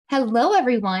Hello,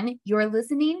 everyone. You're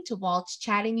listening to Walt's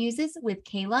Chatting Muses with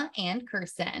Kayla and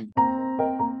Kirsten.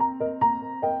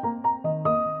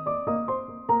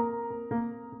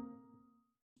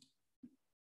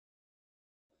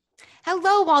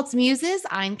 Hello, Walt's Muses.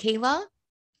 I'm Kayla.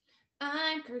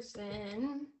 I'm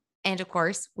Kirsten. And of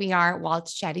course, we are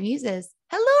Walt's Chatting Muses.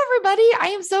 Hello, everybody. I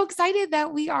am so excited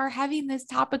that we are having this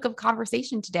topic of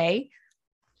conversation today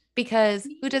because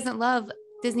who doesn't love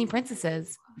Disney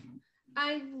princesses?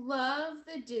 I love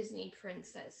the Disney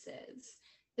princesses.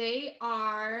 They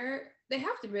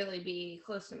have to really be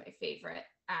close to my favorite,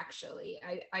 actually.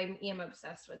 I am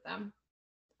obsessed with them,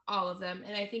 all of them.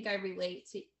 And I think I relate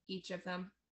to each of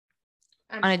them.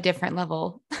 On a different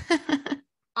level.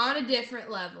 On a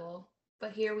different level.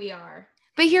 But here we are.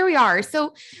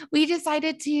 So we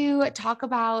decided to talk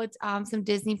about some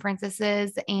Disney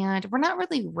princesses, and we're not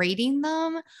really rating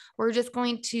them. We're just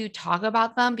going to talk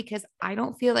about them because I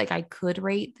don't feel like I could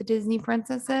rate the Disney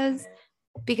princesses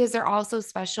because they're all so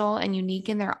special and unique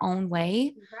in their own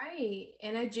way. Right.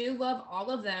 And I do love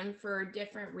all of them for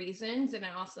different reasons. And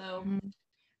I also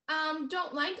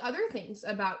don't like other things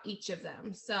about each of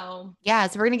them. So yeah,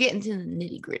 so we're going to get into the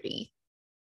nitty gritty.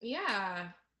 Yeah.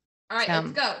 All right,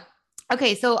 let's go.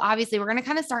 Okay, so obviously we're going to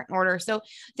kind of start in order. So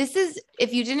this is,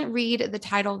 if you didn't read the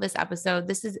title of this episode,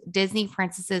 this is Disney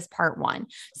Princesses Part 1.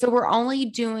 So we're only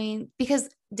doing, because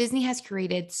Disney has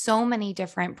created so many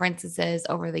different princesses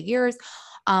over the years,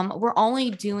 we're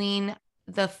only doing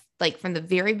from the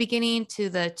very beginning to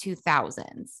the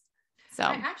 2000s. So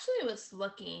I actually was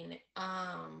looking,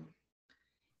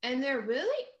 and there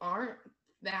really aren't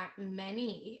that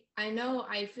many.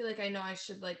 I feel like I know I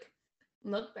should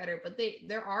look better, but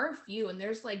there are a few, and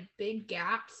there's big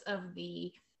gaps of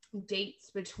the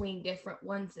dates between different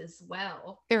ones as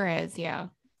well. There is, yeah.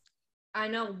 I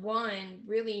know one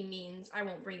really means, I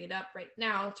won't bring it up right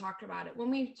now, I'll talk about it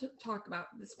when we talk about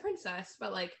this princess,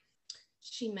 but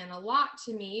she meant a lot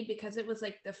to me because it was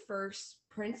the first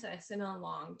princess in a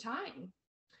long time.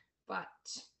 But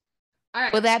all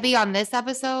right. Will that be on this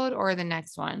episode or the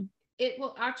next one? It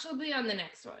will actually be on the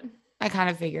next one. I kind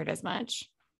of figured as much.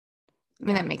 I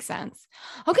mean, that makes sense.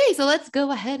 Okay, so let's go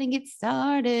ahead and get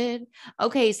started.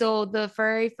 Okay, so the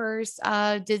very first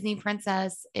Disney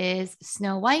princess is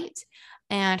Snow White,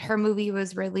 and her movie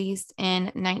was released in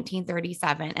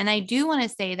 1937. And I do want to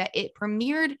say that it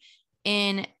premiered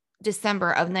in December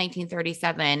of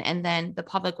 1937, and then the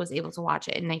public was able to watch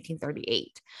it in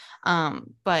 1938.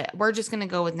 But we're just going to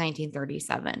go with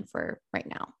 1937 for right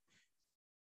now.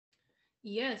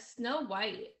 Yes, Snow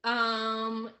White.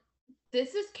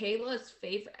 This is Kayla's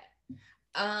favorite.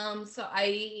 So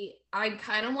I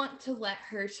kind of want to let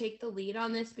her take the lead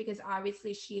on this because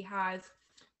obviously she has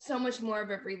so much more of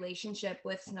a relationship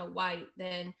with Snow White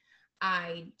than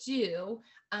I do.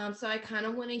 So I kind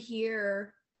of want to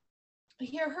hear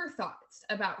her thoughts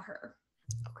about her.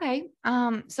 Okay.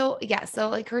 So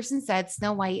like Kirsten said,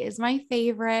 Snow White is my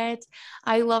favorite.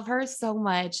 I love her so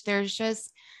much. There's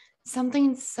just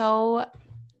something so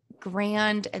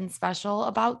grand and special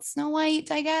about Snow White,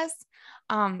 I guess.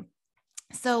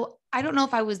 So I don't know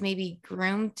if I was maybe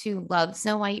groomed to love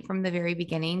Snow White from the very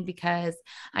beginning, because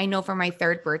I know for my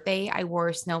 3rd birthday, I wore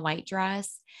a Snow White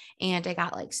dress and I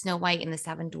got Snow White and the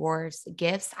 7 Dwarfs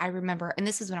gifts. I remember, and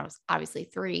this is when I was obviously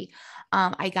 3.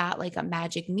 I got a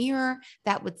magic mirror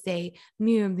that would say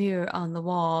mirror, mirror on the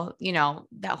wall,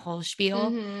 that whole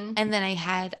spiel. Mm-hmm. And then I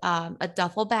had a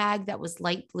duffel bag that was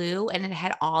light blue and it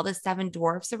had all the 7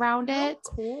 Dwarfs around it.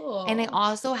 Cool. And I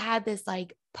also had this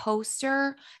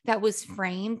poster that was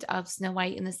framed of Snow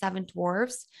White and the 7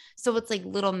 Dwarfs. So it's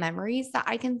little memories that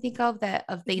I can think of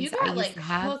things that I used to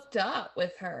have. Hooked up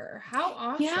with her. How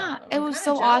awesome. Yeah, it was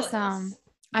so awesome.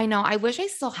 I know. I wish I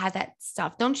still had that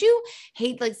stuff. Don't you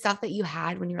hate stuff that you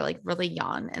had when you were really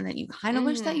young and that you kind of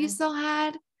wish that you still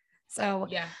had? So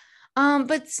yeah.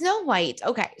 But Snow White.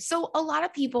 Okay. So a lot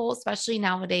of people, especially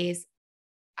nowadays,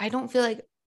 I don't feel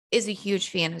is a huge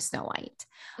fan of Snow White.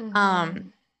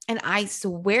 And I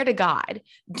swear to God,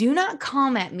 do not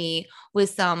come at me with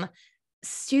some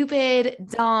stupid,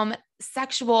 dumb,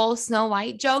 sexual Snow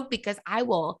White joke because I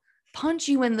will punch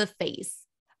you in the face.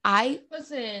 I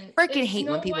freaking hate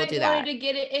when people do that.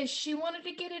 If she wanted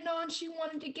to get it on, she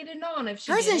wanted to get it on. If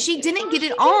she didn't get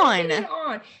it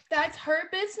on. That's her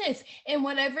business. And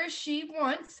whatever she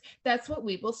wants, that's what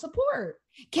we will support.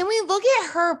 Can we look at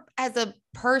her as a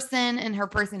person and her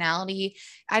personality?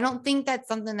 I don't think that's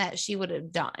something that she would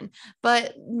have done.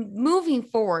 But moving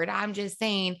forward, I'm just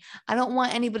saying, I don't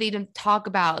want anybody to talk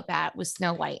about that with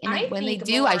Snow White. And when they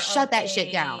do, I shut that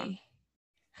shit down.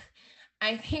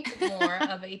 I think more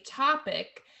of a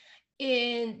topic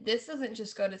And this doesn't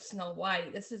just go to Snow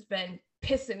White. This has been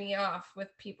pissing me off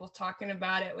with people talking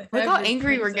about it with Look how every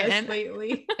angry we're princess getting.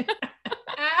 lately.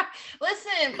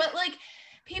 Listen, but like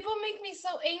people make me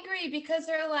so angry because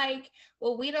they're like,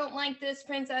 well, we don't like this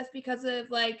princess because of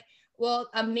like, well,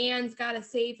 a man's got to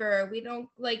save her. We don't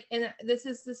like, and this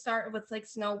is the start of what's like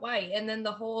Snow White. And then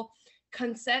the whole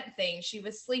consent thing, she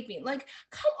was sleeping. Like,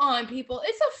 come on, people.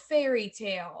 It's a fairy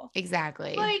tale.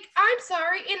 Exactly. Like, I'm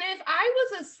sorry. And if I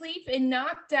was asleep and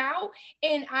knocked out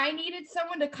and I needed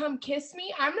someone to come kiss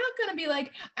me, I'm not going to be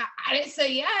like, I didn't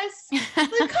say yes.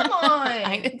 Like, come on.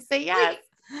 I didn't say yes. Like,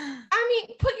 I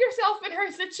mean, put yourself in her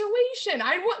situation.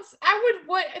 I would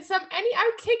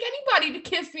take anybody to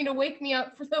kiss me to wake me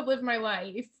up to live my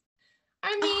life.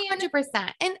 I mean,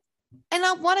 100%. And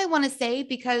what I want to say,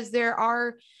 because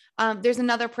there's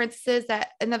another princess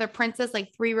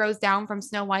like 3 rows down from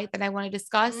Snow White that I want to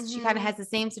discuss. She kind of has the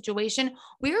same situation.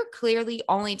 We're clearly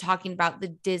only talking about the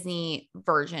Disney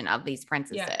version of these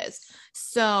princesses. yes.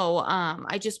 So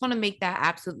I just want to make that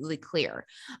absolutely clear.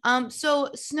 So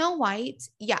Snow White,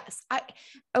 yes.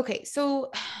 Okay,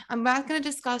 so I'm not going to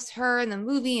discuss her in the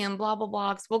movie and blah blah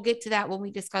blah, 'cause we'll get to that when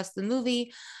we discuss the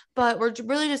movie, but we're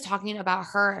really just talking about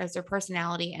her as her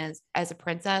personality, as a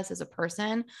princess, as a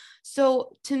person.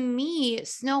 So to me,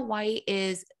 Snow White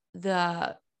is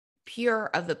the pure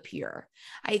of the pure.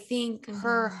 I think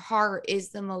her heart is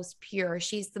the most pure.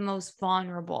 She's the most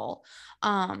vulnerable.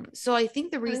 So I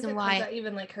think the reason why,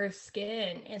 even like her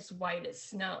skin is white as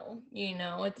snow,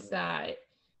 it's that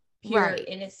pure right,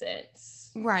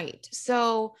 innocence. right.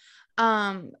 So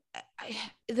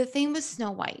the thing with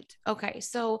Snow White, okay,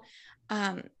 so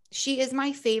she is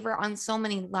my favorite on so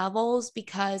many levels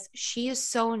because she is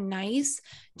so nice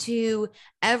to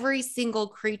every single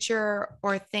creature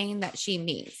or thing that she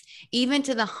meets, even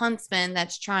to the huntsman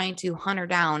that's trying to hunt her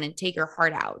down and take her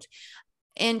heart out.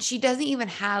 And she doesn't even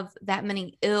have that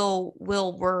many ill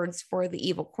will words for the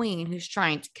evil queen who's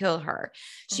trying to kill her.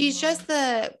 She's just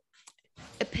the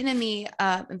epitome,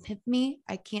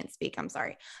 I can't speak, I'm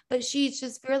sorry, but she's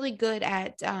just really good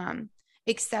at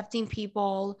accepting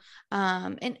people,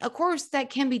 and of course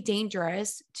that can be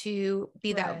dangerous to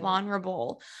be that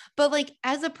vulnerable, but like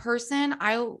as a person,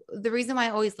 the reason why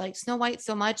I always like Snow White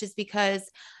so much is because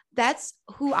that's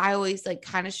who I always like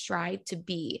kind of strive to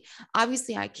be.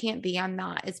 Obviously I'm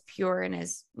not as pure and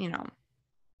as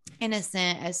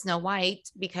innocent as Snow White,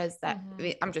 because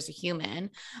I'm just a human.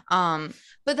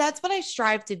 But that's what I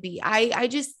strive to be.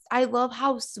 I love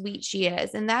how sweet she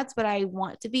is, and that's what I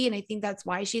want to be, and I think that's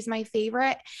why she's my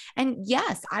favorite. And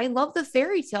yes, I love the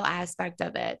fairy tale aspect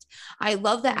of it. I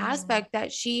love the aspect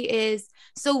that she is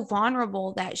so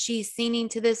vulnerable, that she's singing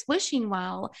to this wishing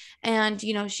well, and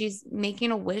she's making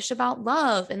a wish about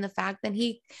love, and the fact that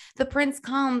the prince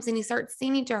comes and he starts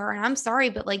singing to her, and I'm sorry,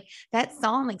 but like that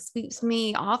song like sweeps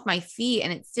me off my feet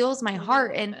and it steals my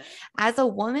heart. And as a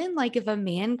woman, like if a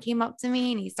man came up to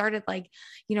me and he started like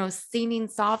singing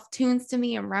soft tunes to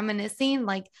me and reminiscing,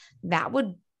 like that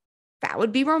would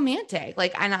be romantic.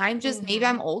 Like, and I'm just, maybe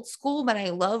I'm old school, but I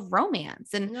love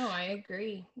romance. And no, I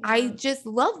agree. Yeah. I just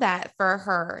love that for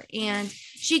her. And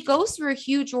she goes through a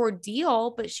huge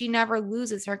ordeal, but she never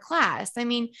loses her class. I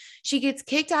mean, she gets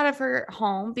kicked out of her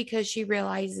home because she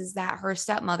realizes that her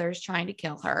stepmother is trying to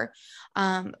kill her.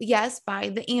 Yes, by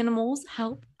the animals'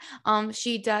 help.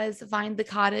 She does find the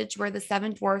cottage where the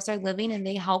 7 dwarfs are living, and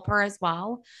they help her as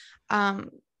well.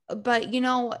 But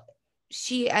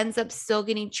she ends up still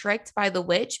getting tricked by the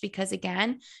witch because,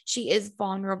 again, she is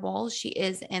vulnerable, she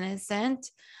is innocent,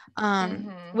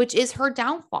 which is her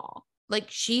downfall. Like,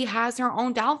 she has her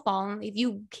own downfall. And if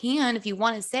you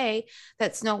want to say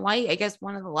that Snow White, I guess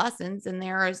one of the lessons in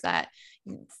there is that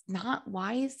it's not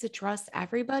wise to trust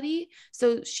everybody.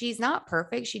 So she's not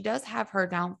perfect. She does have her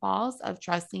downfalls of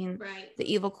trusting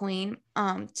the evil queen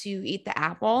to eat the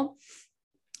apple.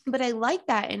 But I like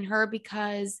that in her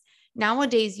because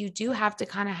nowadays you do have to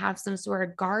kind of have some sort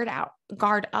of guard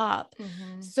up.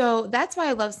 So that's why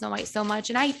I love Snow White so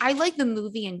much. And I like the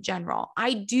movie in general.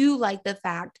 I do like the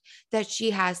fact that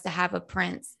she has to have a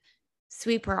prince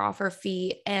sweep her off her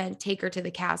feet and take her to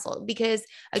the castle, because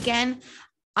again,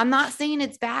 I'm not saying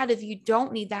it's bad if you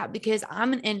don't need that, because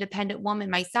I'm an independent woman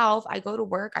myself. I go to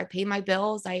work, I pay my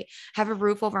bills, I have a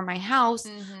roof over my house,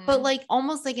 but like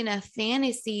almost like in a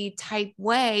fantasy type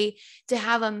way, to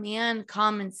have a man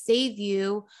come and save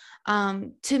you,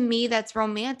 to me, that's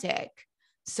romantic.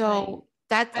 So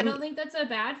I don't think that's a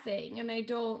bad thing. And I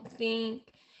don't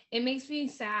think it makes me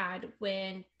sad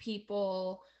when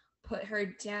people put her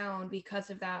down because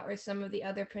of that, or some of the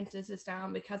other princesses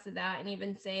down because of that, and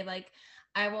even say like,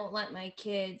 I won't let my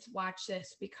kids watch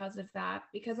this because of that.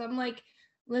 Because I'm like,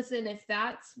 listen, if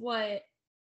that's what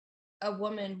a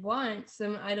woman wants,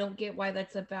 then I don't get why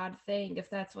that's a bad thing. If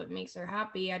that's what makes her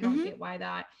happy, I don't Mm-hmm. get why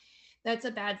that's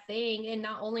a bad thing. And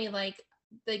not only like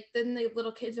then the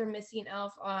little kids are missing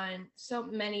out on so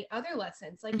many other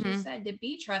lessons, like you Mm-hmm. said, to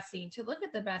be trusting, to look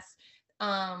at the best,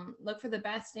 look for the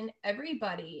best in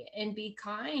everybody and be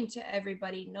kind to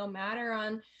everybody, no matter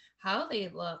on how they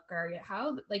look or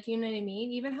how, like, you know what I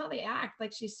mean, even how they act,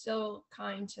 like she's still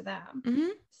kind to them. Mm-hmm.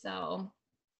 So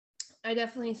I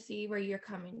definitely see where you're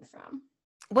coming from.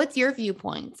 What's your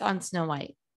viewpoints on Snow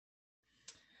White?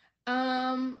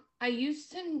 I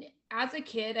used to, as a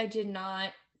kid, I did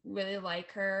not really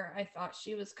like her. I thought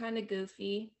she was kind of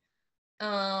goofy.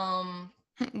 Um,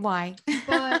 Why?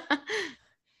 but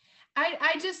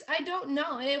I don't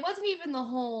know. And it wasn't even the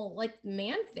whole like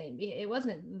man thing. It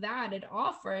wasn't that at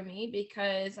all for me,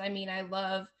 because I mean, I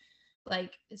love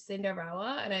like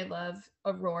Cinderella and I love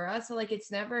Aurora. So like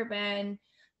it's never been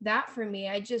that for me.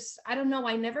 I don't know.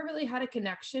 I never really had a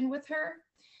connection with her.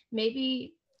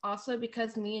 Maybe also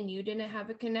because me and you didn't have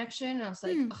a connection. I was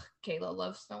like, Hmm. ugh, Kayla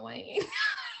loves Snow White.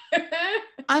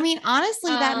 I mean,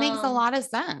 honestly, that makes a um, lot of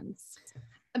sense.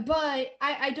 but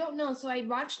I don't know. So I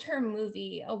watched her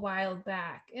movie a while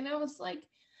back and I was like,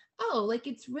 oh, like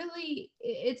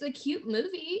it's a cute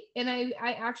movie. And I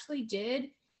actually did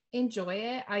enjoy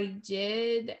it.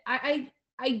 I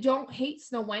don't hate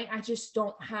Snow White. I just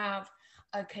don't have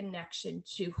a connection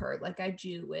to her like I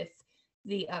do with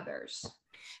the others.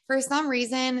 For some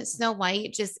reason, Snow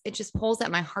White just pulls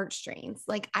at my heartstrings.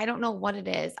 Like I don't know what it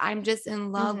is. I'm just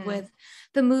in love Mm-hmm. with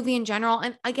the movie in general.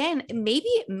 And again,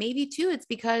 maybe too, it's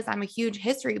because I'm a huge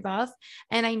history buff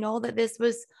and I know that this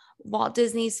was Walt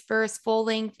Disney's first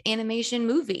full-length animation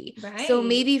movie. So Right.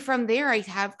 maybe from there I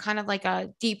have kind of like a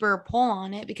deeper pull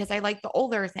on it because I like the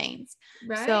older things.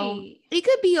 So Right. it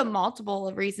could be a multiple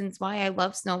of reasons why I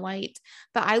love Snow White,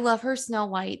 but I love her Snow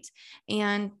White.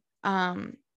 And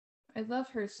I love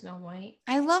her Snow White.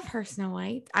 I love her Snow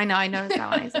White. I know, I noticed that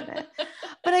when I said it.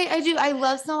 But I do, I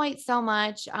love Snow White so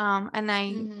much. And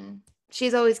Mm-hmm.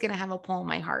 she's always gonna have a pull in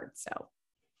my heart. So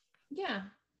Yeah,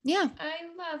 yeah. I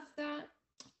love that.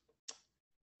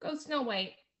 Go Snow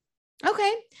White.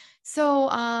 Okay. So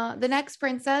the next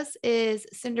princess is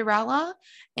Cinderella,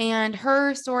 and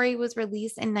her story was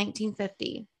released in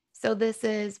 1950. So this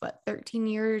is what,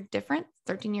 13-year difference,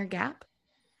 13-year gap.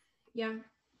 Yeah,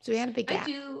 So we had a big I gap.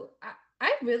 do.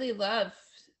 I really love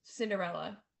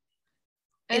Cinderella,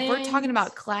 If we're talking and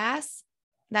about class,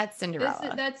 that's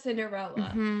Cinderella. that's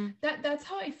Cinderella. Hmm. That's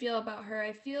how I feel about her.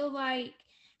 I feel like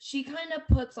she kind of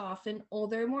puts off an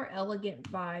older, more elegant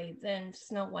vibe than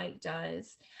Snow White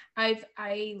does.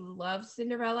 I love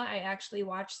Cinderella. I actually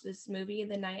watched this movie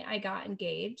the night I got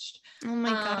engaged. Oh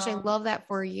my gosh, I Um, love that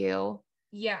for you.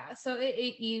 yeah, so it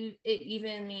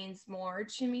even means more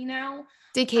to me now.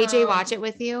 Did KJ watch Um, it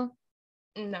with you?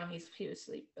 no, he was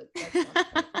asleep, but that's not the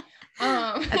point.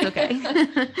 Um, That's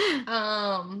okay.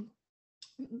 um,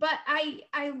 but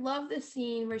I love the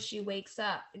scene where she wakes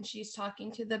up and she's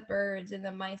talking to the birds and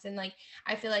the mice, and like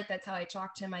I feel like that's how I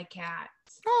talk to my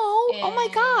cats. Oh my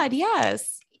And God,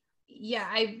 yes. yeah,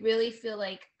 I really feel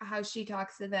like how she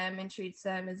talks to them and treats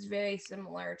them is very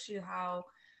similar to how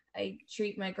I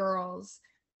treat my girls.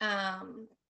 Um,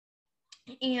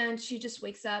 and she just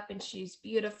wakes up and she's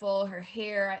beautiful. Her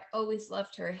hair, I always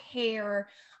loved her hair,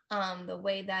 the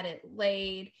way that it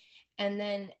laid. And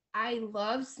then I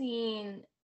love seeing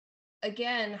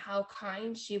again how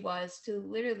kind she was to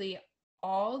literally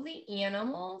all the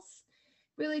animals.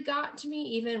 Really got to me,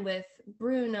 even with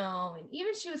Bruno, and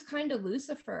even she was kind of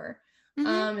Lucifer,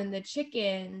 Mm-hmm. and the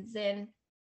chickens. And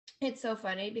it's so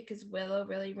funny because Willow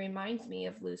really reminds me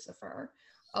of Lucifer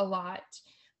a lot.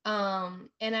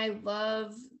 And I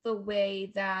love the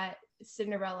way that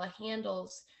Cinderella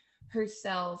handles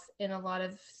herself in a lot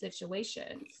of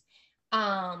situations.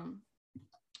 Um,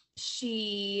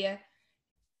 she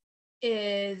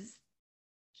is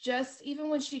just, even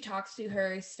when she talks to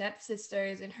her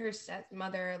stepsisters and her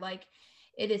stepmother, like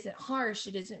it isn't harsh,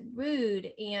 it isn't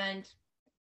rude, and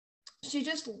she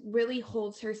just really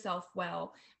holds herself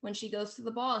well. When she goes to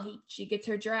the ball, she gets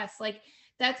her dress. Like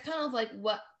that's kind of like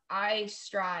what I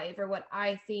strive, or what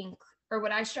I think, or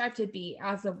what I strive to be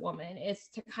as a woman, is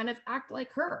to kind of act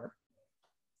like her.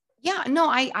 Yeah, no,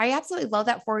 I absolutely love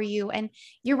that for you. And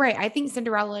you're right. I think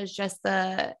Cinderella is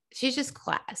she's just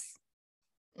class.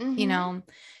 You Mm-hmm. know,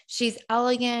 she's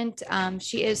elegant.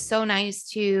 She is so nice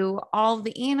to all of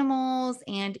the animals.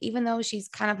 And even though she's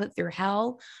kind of put through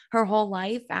hell her whole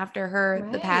life after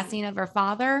the Right. passing of her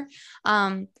father,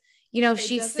 It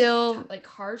she's doesn't still, like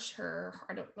harsh her.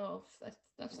 I don't know if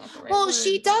that's not the right well,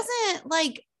 she word, but doesn't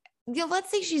like.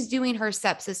 let's say she's doing her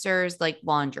stepsister's like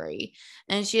laundry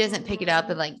and she doesn't pick it up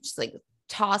and like just like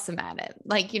toss them at it,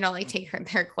 like, like take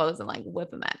their clothes and like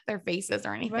whip them at their faces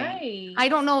or anything. Right. I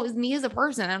don't know. It was me as a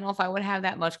person. I don't know if I would have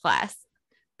that much class,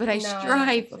 but I No, I don't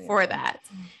strive think so for either. that.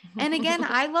 And again,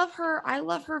 I love her. I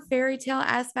love her fairy tale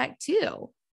aspect too,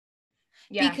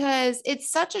 Yeah. because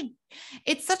it's such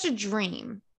a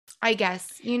dream, I guess,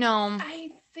 I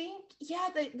think, yeah,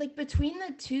 like between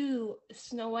the two,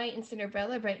 Snow White and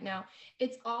Cinderella right now,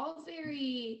 it's all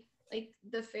very like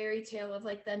the fairy tale of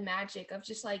like the magic of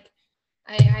just like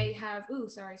I have, ooh,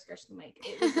 sorry, I scratched the mic.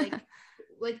 It was like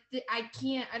I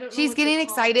don't know She's what to getting call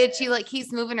excited. She it. like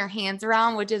keeps moving her hands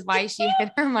around, which is why she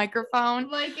hit her microphone.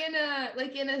 Like in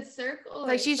a circle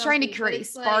Like or she's trying to something, but create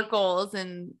it's like sparkles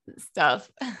and stuff.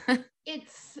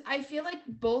 I feel like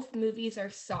both movies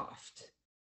are soft.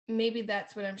 Maybe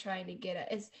that's what I'm trying to get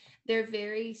at, is they're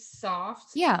very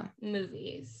soft Yeah.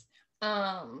 movies.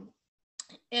 And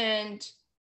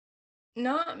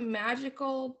not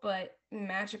magical, but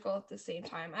magical at the same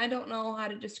time. I don't know how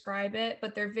to describe it,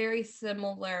 but they're very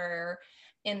similar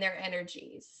in their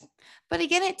energies. But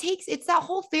again, it's that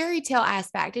whole fairy tale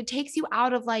aspect. It takes you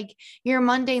out of like your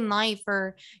mundane life,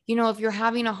 or, if you're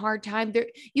having a hard time there,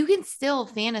 you can still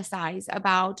fantasize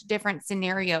about different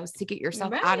scenarios to get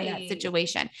yourself out of that Right.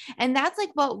 situation. And that's like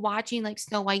what watching like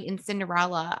Snow White and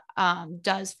Cinderella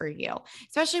does for you,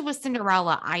 especially with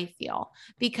Cinderella, I feel,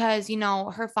 because,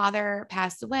 her father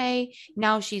passed away.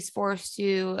 Now she's forced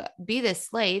to be this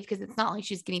slave because it's not like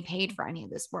she's getting paid for any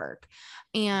of this work.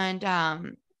 And,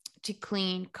 to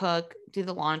clean, cook, do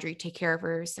the laundry, take care of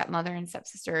her stepmother and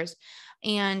stepsisters.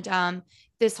 And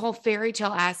this whole fairy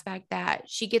tale aspect that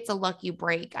she gets a lucky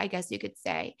break, I guess you could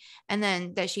say, and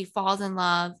then that she falls in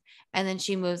love and then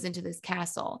she moves into this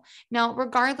castle. Now,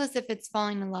 regardless if it's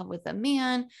falling in love with a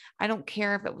man, I don't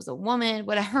care if it was a woman,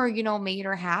 whatever, made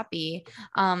her happy.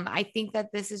 I think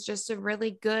that this is just a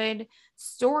really good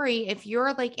story if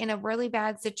you're like in a really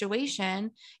bad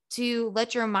situation, to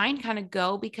let your mind kind of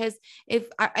go, because if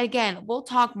again, we'll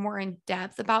talk more in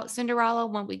depth about Cinderella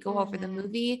when we go over the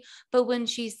movie, but when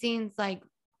she sings like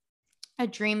a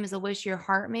dream is a wish your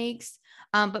heart makes.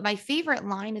 But my favorite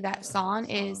line of that song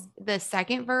is the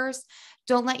second verse.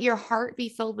 Don't let your heart be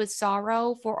filled with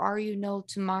sorrow, for all you know,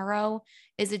 tomorrow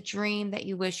is a dream that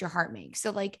you wish your heart makes.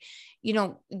 So like,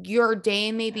 your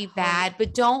day may be bad,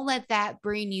 but don't let that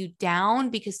bring you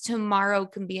down, because tomorrow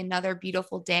can be another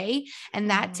beautiful day. And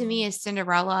that to me is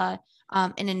Cinderella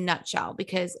in a nutshell,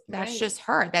 because that's just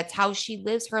her. That's how she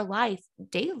lives her life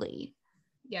daily.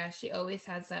 Yeah, she always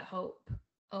has that hope.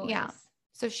 Always. Yeah.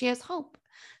 So she has hope.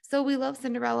 So we love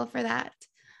Cinderella for that.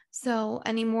 So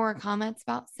any more comments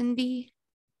about Cindy?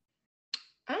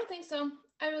 I don't think so.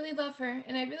 I really love her,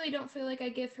 and I really don't feel like I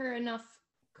give her enough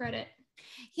credit.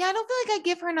 Yeah, I don't feel like I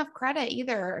give her enough credit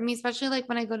either. I mean, especially like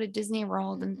when I go to Disney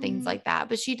World and things like that.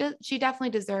 But she definitely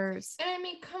deserves. And I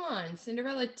mean, come on,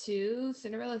 Cinderella 2,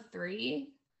 Cinderella 3,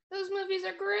 those movies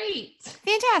are great.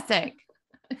 Fantastic.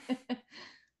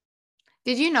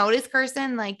 Did you notice,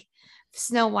 Kirsten, like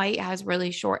Snow White has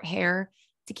really short hair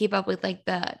to keep up with like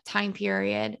the time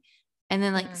period? And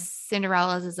then like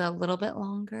Cinderella's is a little bit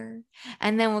longer.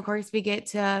 And then of course we get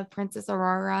to Princess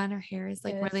Aurora and her hair is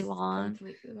like really long.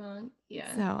 Completely long.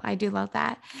 Yeah. So I do love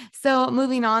that. So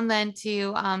moving on then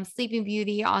to Sleeping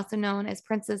Beauty, also known as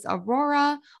Princess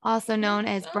Aurora, also known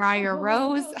as Briar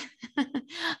Rose.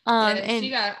 And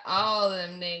she got all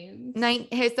them names.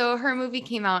 So her movie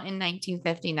came out in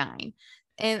 1959.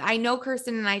 And I know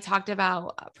Kirsten and I talked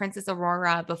about Princess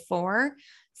Aurora before.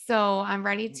 So I'm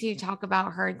ready to talk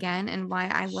about her again and why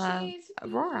I love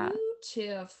Aurora.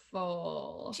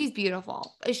 Beautiful. She's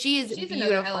beautiful. She's beautiful.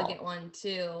 Another elegant one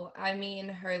too. I mean,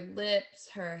 her lips,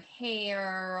 her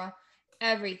hair,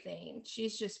 everything.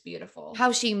 She's just beautiful.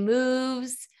 How she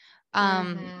moves.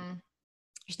 Now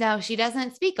she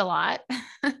doesn't speak a lot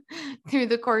through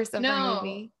the course of her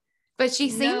movie, but she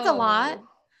sings a lot.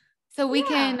 So we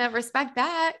can respect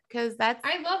that, because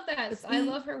I love that. I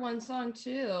love her one song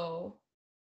too.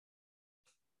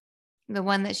 The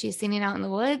one that she's singing out in the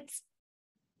woods.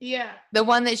 Yeah. The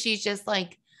one that she's just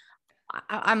like,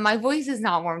 my voice is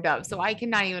not warmed up, so I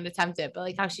cannot even attempt it. But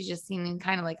like how she's just singing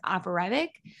kind of like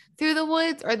operatic through the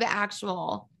woods, or the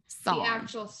actual song. The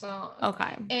actual song.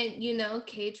 Okay. And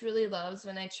Kate really loves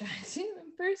when I try to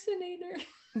impersonate her.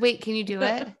 Wait, can you do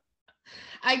it?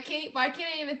 I can't. Why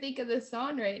can't I even think of the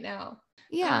song right now?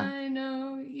 Yeah. I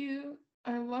know you.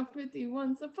 I walked with you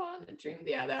once upon a dream.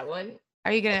 Yeah, that one.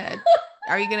 Are you gonna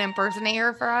impersonate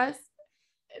her for us?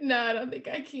 No, I don't think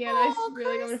I can. I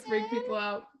really gonna freak people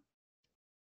out.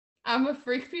 I'm gonna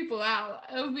freak people out.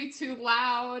 It'll be too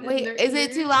loud in Wait, their is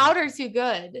it too ears. loud or too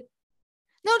good?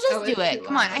 No, Oh, just do it's too it.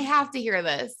 Come on. I loud. have to hear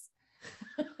this.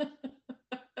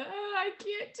 I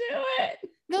can't do it.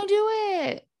 No, do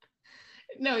it.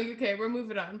 No, okay, we're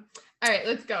moving on. All right,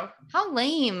 let's go. How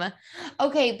lame.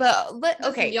 Okay, but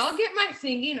Listen, y'all get my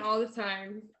singing all the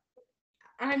time.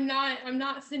 I'm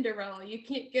not Cinderella. You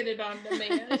can't get it on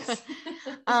demand.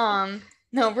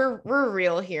 No, we're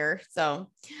real here. So,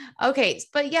 okay,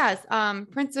 but yes,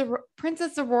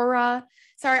 Princess Aurora.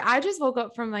 Sorry, I just woke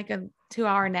up from like a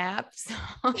 2-hour nap, so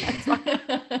that's why.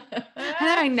 And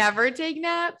I never take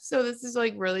naps, so this is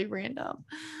like really random.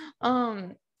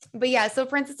 But yeah, so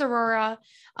Princess Aurora,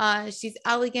 she's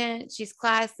elegant, she's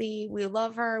classy. We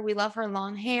love her. We love her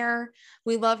long hair.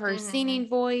 We love her singing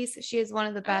voice. She is one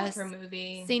of the best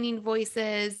singing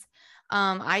voices.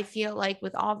 I feel like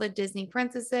with all the Disney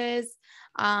princesses,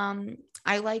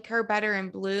 I like her better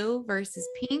in blue versus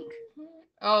pink.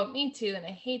 Oh, me too. And I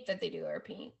hate that they do her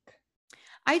pink.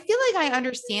 I feel like I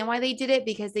understand why they did it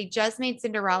because they just made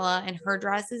Cinderella and her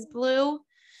dress is blue.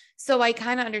 So I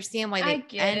kind of understand why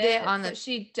they end it on the.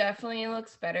 She definitely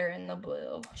looks better in the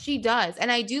blue. She does.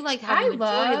 And I do like how the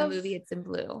majority of the movie it's in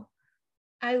blue.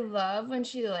 I love when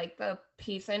she like the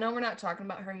piece. I know we're not talking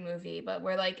about her movie, but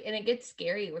we're like, and it gets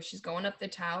scary where she's going up the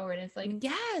tower and it's like,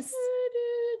 yes.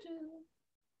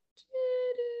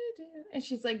 And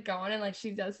she's like going and like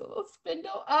she does a little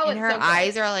spindle. Oh, and her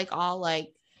eyes are like all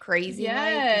like crazy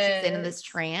like she's in this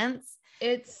trance.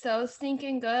 It's so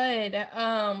stinking good.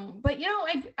 But you know,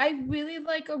 I really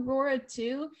like Aurora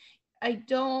too. I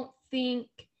don't think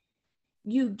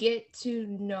you get to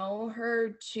know her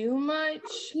too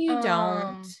much. You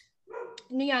don't.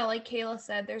 Yeah, like Kayla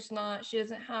said, she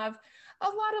doesn't have a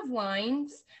lot of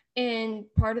lines. And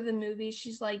part of the movie,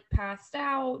 she's like passed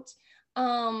out.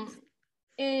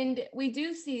 And we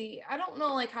do see, I don't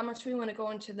know like how much we want to go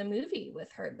into the movie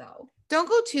with her though. Don't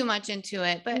go too much into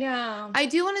it, but yeah, I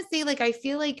do want to say, like, I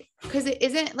feel like because it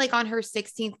isn't like on her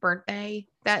 16th birthday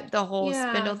that the whole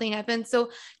spindle thing happened. So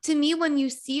to me, when you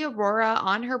see Aurora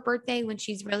on her birthday, when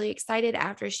she's really excited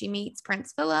after she meets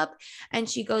Prince Philip and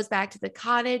she goes back to the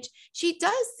cottage, she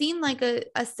does seem like a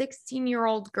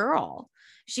 16-year-old girl.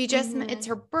 She just, it's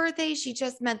her birthday. She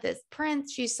just met this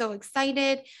prince. She's so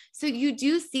excited. So you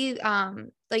do see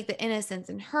like the innocence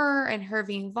in her and her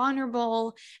being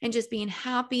vulnerable and just being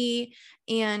happy.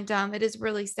 And it is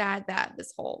really sad that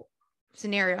this whole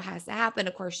scenario has to happen.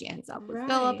 Of course, she ends up with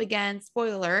Philip again,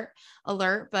 spoiler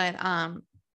alert. But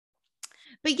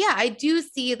yeah, I do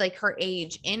see like her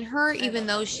age in her, even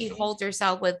though she holds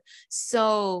herself with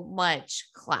so much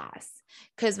class.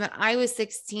 Because when I was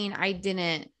 16, I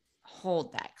didn't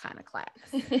hold that kind of class.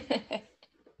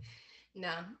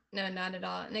 No, not at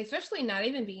all. And especially not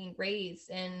even being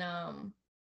raised in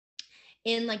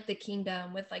like the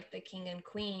kingdom with like the king and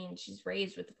queen. She's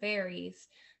raised with the fairies.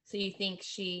 So you think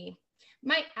she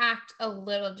might act a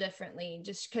little differently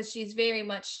just because she's very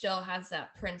much still has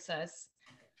that princess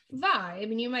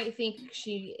vibe. And you might think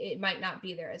it might not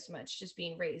be there as much just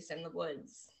being raised in the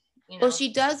woods. You know? Well,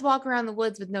 she does walk around the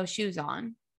woods with no shoes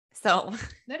on. So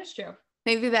that is true.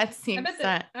 Maybe that seems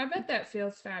I bet that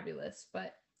feels fabulous,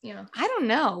 but you know. I don't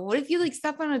know. What if you like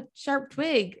step on a sharp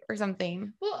twig or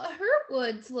something? Well, her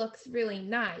woods looks really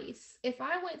nice. If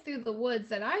I went through the woods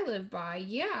that I live by,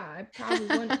 yeah, I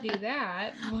probably wouldn't do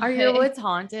that. Are your woods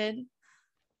haunted?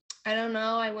 I don't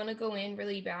know. I want to go in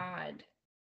really bad.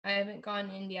 I haven't gone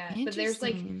in yet, but there's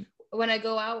like when I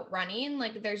go out running,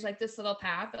 like there's like this little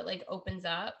path that like opens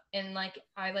up and like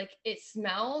it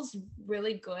smells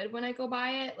really good when I go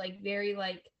by it, like very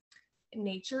like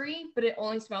naturey, but it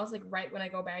only smells like right when I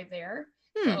go by there.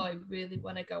 So I really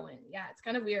want to go in. Yeah, it's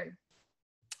kind of weird.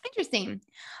 Interesting.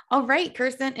 All right,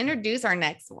 Kirsten, introduce our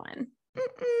next one.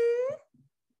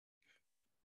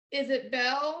 Is it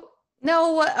Belle?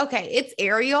 No, okay, it's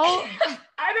Ariel.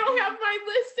 I don't have my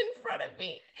list in front of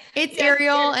me. It's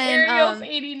Ariel and Ariel's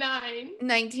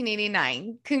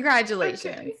 1989.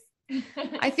 Congratulations.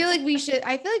 Okay. I feel like we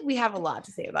have a lot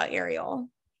to say about Ariel.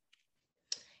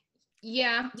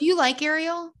 Yeah. Do you like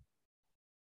Ariel?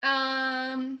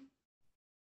 I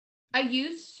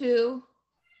used to.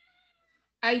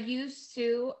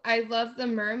 I love the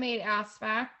mermaid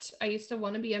aspect. I used to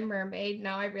want to be a mermaid.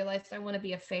 Now I realized I want to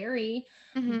be a fairy,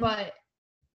 but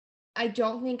I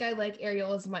don't think I like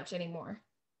Ariel as much anymore.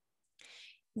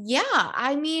 Yeah,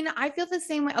 I mean, I feel the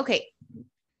same way. Okay,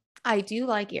 I do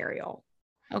like Ariel.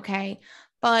 Okay,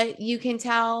 but you can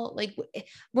tell, like,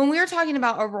 when we were talking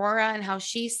about Aurora and how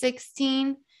she's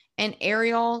 16 and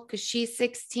Ariel, because she's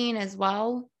 16 as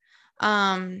well,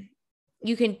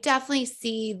 you can definitely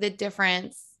see the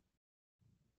difference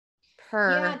Yeah,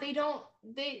 her. they don't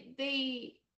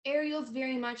they Ariel's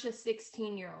very much a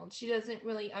 16-year-old. She doesn't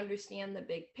really understand the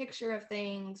big picture of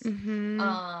things. Mm-hmm.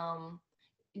 Um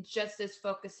just is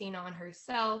focusing on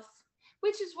herself,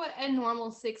 which is what a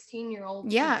normal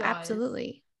 16-year-old Yeah, does.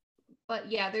 absolutely.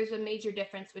 But yeah, there's a major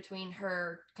difference between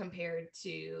her compared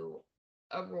to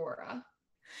Aurora.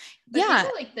 But think of Yeah,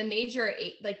 like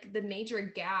the major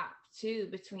gap too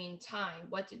between time.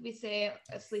 What did we say?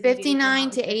 A Sleeping Beauty came 59 out in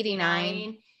to 89.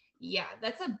 59. Yeah,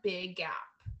 that's a big gap.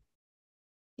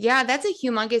 Yeah, that's a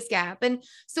humongous gap. And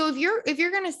so if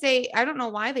you're gonna say, I don't know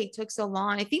why they took so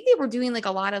long. I think they were doing like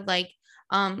a lot of like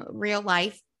real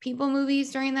life people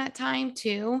movies during that time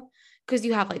too. Because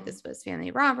you have like the Mm-hmm. Swiss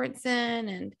Family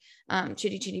Robertson and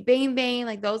Chitty Chitty Bang Bang,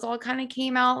 like those all kind of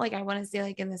came out, like I want to say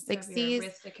like in the You have your 60s.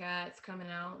 Aristocats coming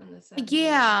out in the 70s.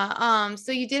 Yeah.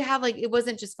 So you did have like it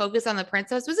wasn't just focused on the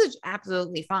princess, which is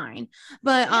absolutely fine.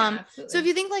 But Yeah, so if absolutely.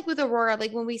 you think like with Aurora,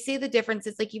 like when we say the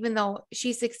differences, like even though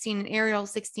she's 16 and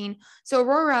Ariel's 16, so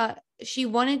Aurora, she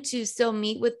wanted to still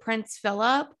meet with Prince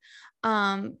Philip.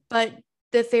 But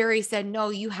the fairy said, no,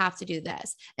 you have to do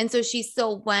this. And so she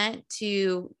still went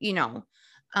to, she's like,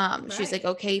 Right.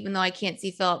 okay, even though I can't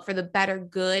see Philip for the better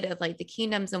good of like the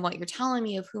kingdoms and what you're telling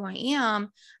me of who I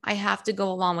am, I have to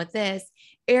go along with this.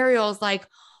 Ariel's like,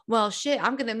 well, shit,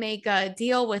 I'm going to make a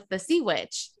deal with the sea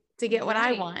witch to get what I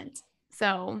Right. want.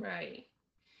 So Right.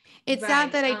 it's sad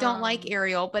Right. that I don't like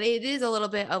Ariel, but it is a little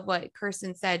bit of what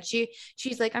Kirsten said.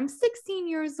 She's like, I'm 16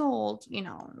 years old,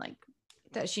 like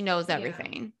that she knows Yeah.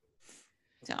 everything.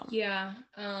 So Yeah.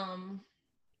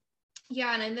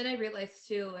 Yeah, and then I realized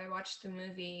too, I watched the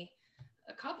movie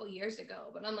a couple years ago,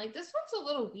 but I'm like, this one's a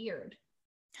little weird.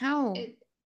 how It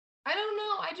I don't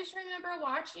know. I just remember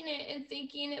watching it and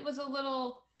thinking it was a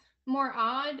little more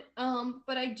odd.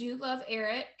 But I do love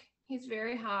Eric. He's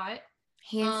very hot.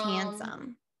 he is Um,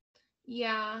 handsome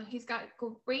yeah, he's got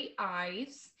great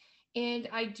eyes. And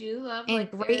I do love and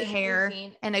like great their hair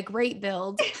cuisine. and a great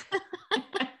build.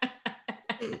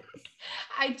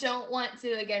 I don't want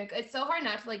to again. It's so hard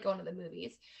not to like go into the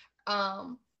movies.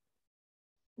 Um,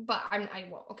 but I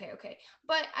won't. Okay, okay.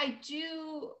 But I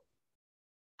do.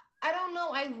 I don't know.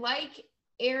 I like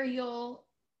Ariel.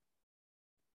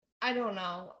 I don't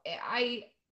know.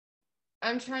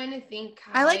 I'm trying to think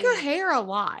I how like her hair a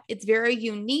lot. It's very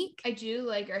unique. I do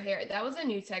like her hair. That was a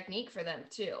new technique for them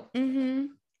too. Mm-hmm.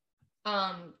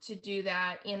 To do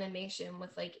that animation with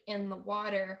like in the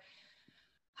water.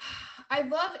 I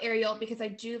love Ariel because I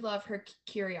do love her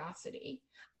curiosity.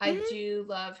 I Mm-hmm. do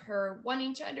love her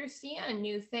wanting to understand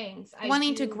new things. I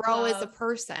Wanting to do grow as a love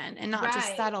person and not just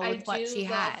Right. settle I with what do she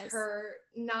love has. her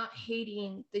not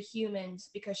hating the humans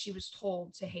because she was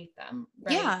told to hate them,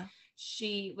 right? Yeah.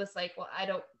 She was like, "Well, I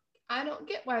don't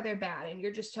get why they're bad and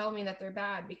you're just telling me that they're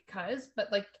bad because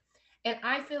but like and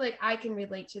I feel like I can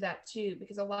relate to that too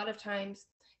because a lot of times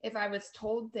if I was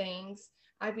told things,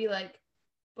 I'd be like,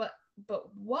 "But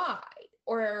why?"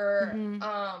 Or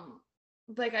Mm-hmm.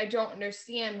 like I don't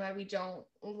understand why we don't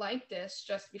like this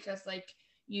just because like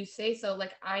you say so,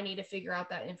 like I need to figure out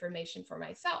that information for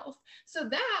myself. So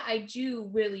that I do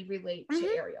really relate to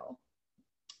Mm-hmm. Ariel.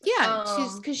 Yeah,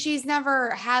 she's um because she's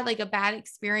never had like a bad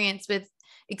experiences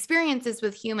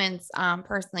with humans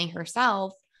personally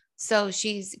herself. So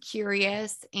she's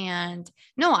curious and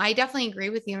no, I definitely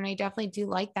agree with you and I definitely do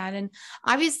like that. And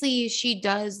obviously she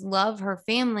does love her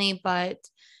family, but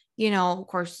of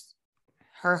course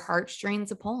her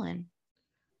heartstrings are pulling.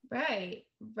 right,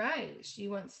 right, she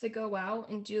wants to go out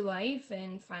and do life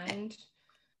and find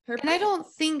her And I don't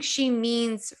prince. think she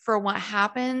means for what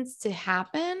happens to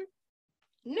happen.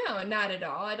 No, not at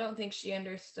all. I don't think she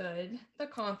understood the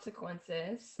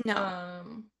consequences. No,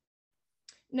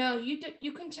 No, you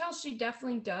can tell she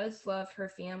definitely does love her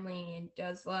family and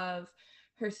does love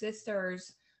her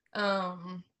sisters.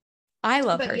 Um, I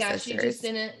love but her yeah, she just sisters.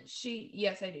 didn't. She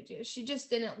Yes, I do too. She just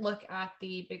didn't look at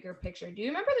the bigger picture. Do you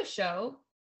remember the show,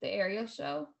 the Ariel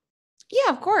show?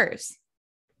 Yeah, of course.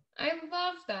 I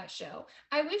love that show.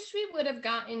 I wish we would have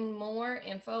gotten more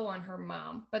info on her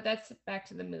mom, but that's back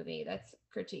to the movie. That's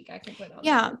critique I can put on the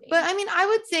Yeah, but movie. I mean, I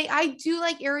would say I do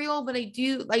like Ariel, but I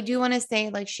do want to say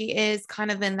like she is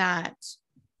kind of in that,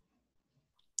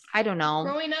 I don't know,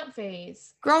 Growing up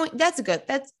phase. growing. That's a good.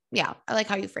 That's yeah. I like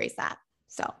how you phrase that.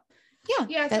 So yeah,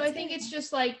 Yeah, so I that's think it. it's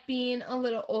just like being a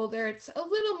little older, it's a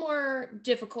little more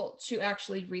difficult to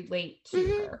actually relate to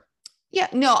Mhm. her. Yeah,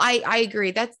 no, I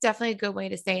agree. That's definitely a good way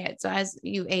to say it. So as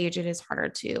you age, it is harder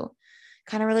to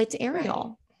kind of relate to Right.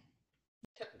 Ariel.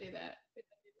 Do that.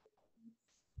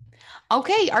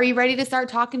 Okay, are you ready to start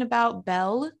talking about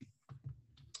Belle?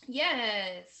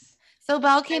 Yes. So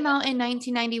Belle I came love out in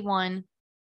 1991.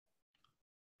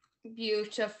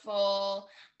 Beautiful.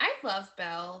 I love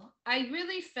Belle. I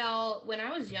really felt when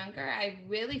I was younger, I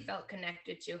really felt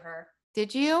connected to her.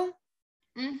 Did you?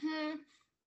 Mm-hmm.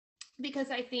 Because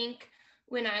I think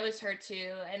when I was her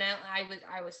too, and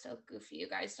I was so goofy. You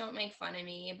guys don't make fun of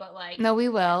me, but like No, we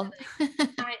will.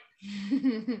 I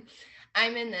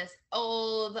I'm in this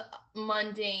old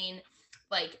mundane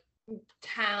like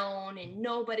town and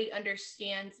nobody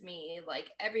understands me. Like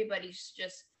everybody's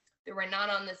just we're not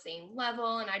on the same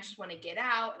level and I just want to get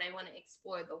out and I want to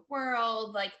explore the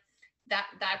world. Like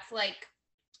that's like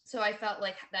so I felt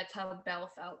like that's how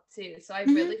Belle felt too. So I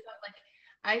Mhm. really felt like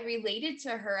I related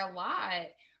to her a lot.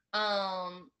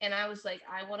 And I was like,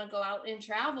 I want to go out and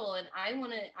travel and I'm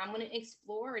gonna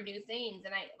explore new things.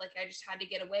 And I just had to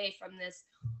get away from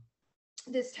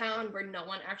this town where no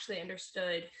one actually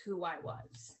understood who I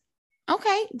was.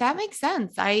 Okay, that makes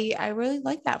sense. I really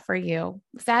like that for you.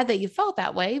 Sad that you felt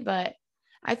that way, but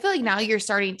I feel like now you're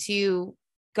starting to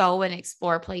go and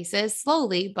explore places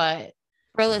slowly, but Yeah,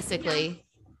 realistically.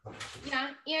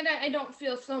 yeah, and I don't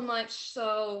feel so much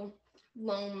so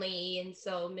lonely and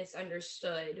so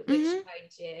misunderstood, which Mhm. I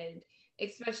did,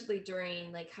 especially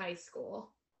during like high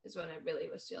school, is when I really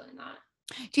was feeling that.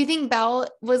 Do you think Belle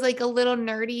was like a little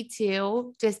nerdy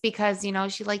too, just because,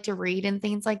 she liked to read and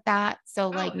things like that? So Oh,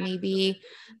 like maybe absolutely.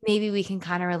 maybe we can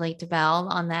kind of relate to Belle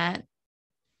on that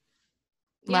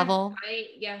Yeah, level.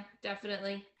 yeah,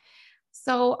 definitely.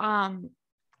 So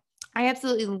I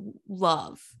absolutely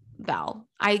love Belle.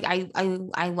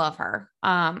 I love her.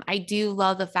 I do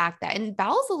love the fact that, and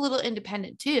Belle's a little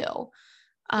independent too.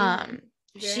 Mm-hmm. um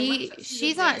Very much so. She was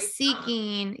she's not very strong.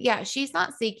 seeking, yeah, she's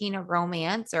not seeking a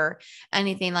romance or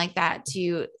anything like that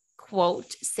to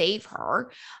quote save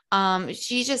her.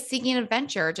 She's just seeking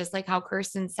adventure, just like how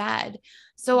Kirsten said.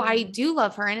 So I Mm-hmm. do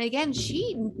love her, and again,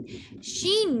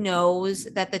 she knows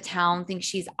that the town thinks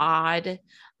she's odd.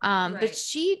 But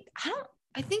Right.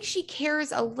 I think she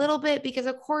cares a little bit, because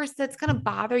of course that's going to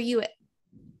bother you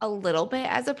a little bit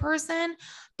as a person,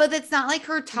 but that's not like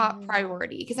her top Mm-hmm.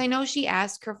 priority. Because I know she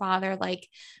asked her father, like,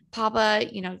 Papa,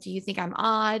 do you think I'm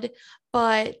odd?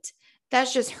 But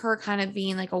that's just her kind of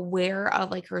being like aware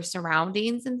of like her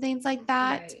surroundings and things like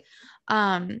that. Right.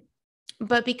 Um,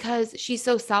 but because she's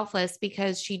so selfless,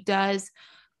 because she does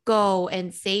go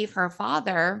and save her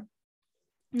father,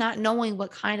 not knowing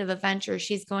what kind of adventure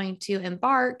she's going to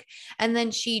embark. And then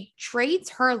she trades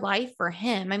her life for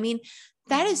him. I mean,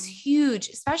 that is Mm-hmm. huge,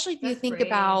 especially if you That's think brave.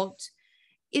 about,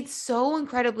 it's so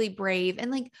incredibly brave. And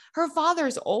like her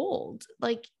father's old.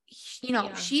 Like,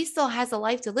 Yeah. she still has a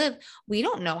life to live. We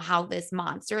don't know how this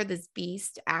monster, this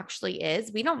beast actually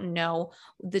is. We don't know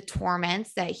the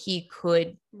torments that he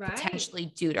could Right. potentially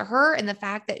do to her. And the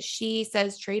fact that she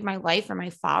says, trade my life for my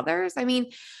father's. I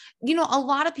mean, a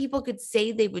lot of people could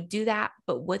say they would do that,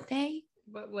 but would they?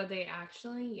 But were they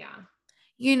actually? Yeah.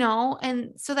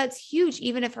 And so that's huge.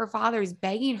 Even if her father is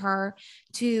begging her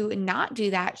to not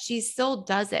do that, she still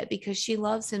does it because she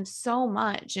loves him so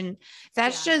much. And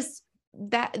that's Yeah. just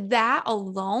that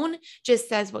alone just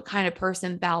says what kind of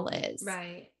person Belle is.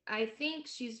 Right. I think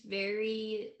she's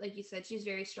very, like you said, she's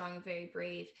very strong and very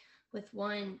brave with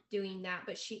one doing that,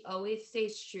 but she always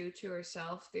stays true to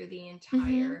herself through the Mm-hmm.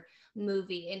 entire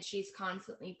movie. And she's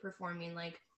constantly performing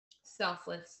like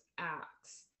selfless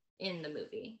acts in the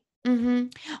movie. Mm-hmm.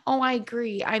 Oh, I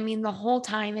agree. I mean, the whole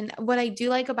time. And what I do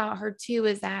like about her too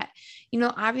is that,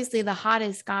 obviously the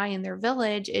hottest guy in their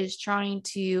village is trying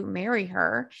to marry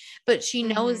her, but she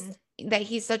knows Mm-hmm. that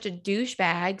he's such a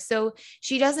douchebag. So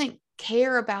she doesn't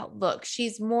care about looks.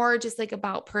 She's more just like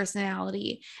about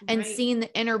personality and Right. seeing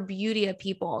the inner beauty of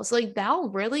people. So like Belle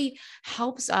really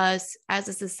helps us as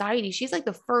a society. She's like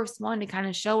the first one to kind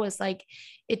of show us like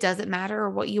it doesn't matter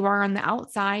what you are on the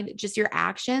outside, just your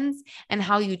actions and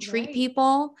how you treat Right.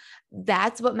 people.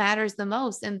 That's what matters the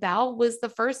most. And Belle was the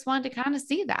first one to kind of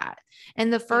see that.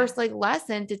 And the Yeah. first like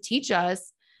lesson to teach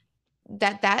us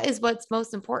that that is what's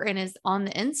most important, is on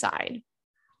the inside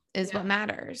is Yeah. what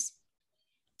matters.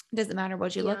 It doesn't matter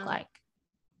what you look Yeah. like.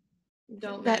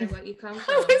 Don't That matter what you come I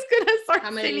from. was gonna start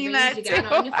How many singing rings you that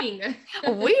got on your too. finger.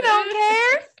 We don't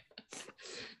care.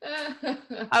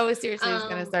 I was seriously was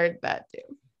gonna um, start that too.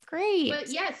 but Great.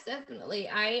 yes, definitely.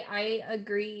 I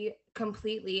agree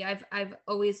completely. I've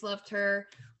always loved her.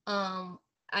 Um,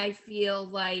 I feel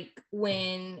like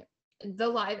when the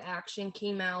live action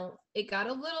came out, it got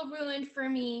a little ruined for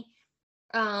me,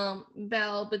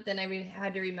 Belle, but then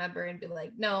had to remember and be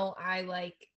like, no, I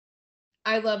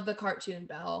love the cartoon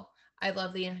Belle. I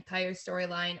love the entire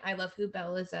storyline. I love who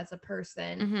Belle is as a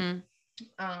person.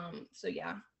 Mm-hmm. So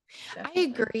yeah, I definitely.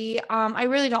 agree. I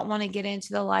really don't want to get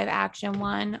into the live action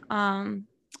one.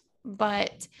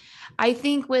 But I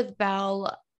think with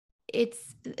Belle,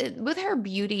 with her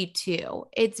beauty too.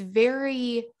 It's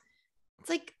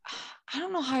like, I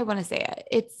don't know how I want to say it.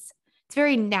 It's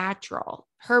very natural.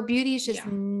 Her beauty is just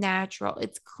Yeah. natural.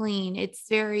 It's clean. It's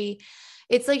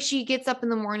like she gets up in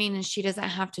the morning and she doesn't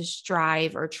have to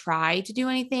strive or try to do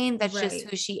anything. That's just Right.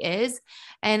 who she is.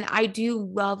 And I do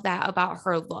love that about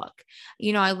her look.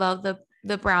 I love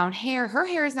the brown hair. Her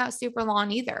hair is not super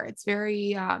long either. It's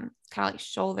very kind of like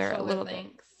shoulder, a Shoulder little bit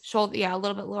length. shoulder, yeah, a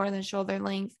little bit lower than shoulder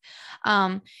length.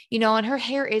 And her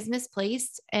hair is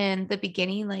misplaced in the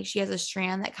beginning. Like she has a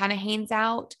strand that kind of hangs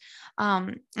out.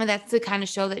 And that's to kind of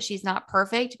show that she's not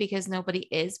perfect because nobody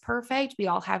is perfect. We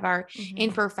all have our Mm-hmm.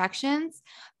 imperfections.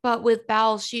 But with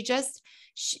Belle, she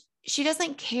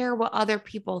doesn't care what other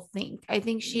people think. I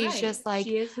think she's Right. just like,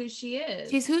 She is who she is.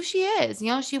 she's who she is.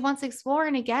 She wants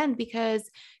exploring again because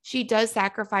she does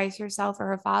sacrifice herself for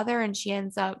her father and she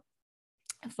ends up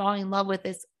falling in love with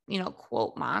this,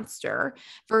 quote monster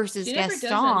versus She never does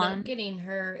end up Gaston. getting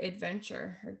her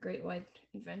adventure, her great white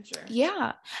adventure.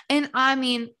 Yeah. And I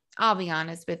mean, I'll be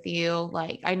honest with you.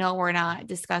 Like, I know we're not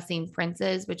discussing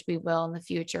princes, which we will in the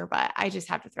future, but I just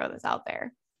have to throw this out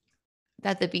there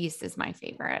that the Beast is my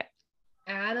favorite.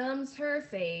 Adam's her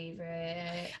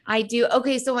favorite. I do.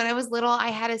 Okay. So when I was little, I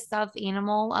had a stuffed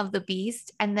animal of the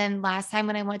Beast. And then last time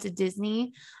when I went to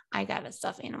Disney, I got a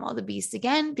stuffed animal of the Beast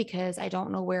again because I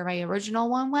don't know where my original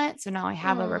one went. So now I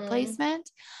have a Mm. replacement.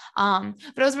 But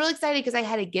I was really excited because I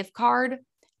had a gift card.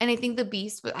 And I think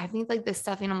I think like the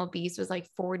stuffed animal Beast was like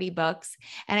 $40.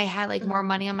 And I had like more Uh-huh.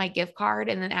 money on my gift card.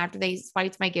 And then after they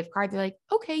swiped my gift card, they're like,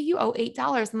 okay, you owe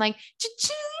 $8. I'm like,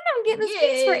 cha-ching, I'm getting this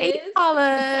piece for Yes.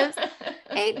 $8.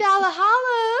 $8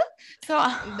 holla. So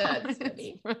That's I'm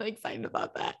funny. really excited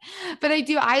about that. But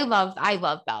I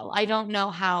love Belle. I don't know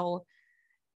how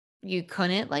you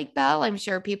couldn't like Belle. I'm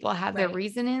sure people have their Right.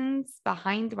 reasonings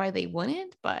behind why they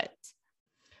wouldn't, but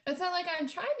It's not like I'm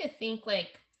trying to think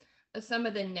like of some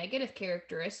of the negative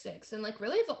characteristics, and like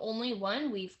really the only one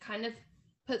we've kind of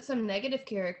put some negative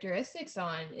characteristics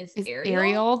on is is Ariel.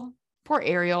 Ariel, poor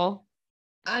Ariel.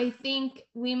 I think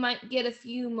we might get a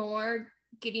few more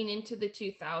getting into the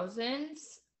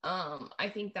 2000s. I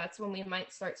think that's when we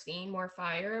might start seeing more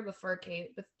fire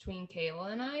between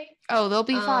Kayla and I. Oh, they'll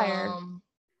be fire. Um,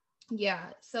 yeah.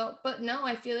 So, but no,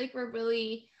 I feel like we're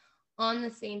really on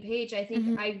the same page. I think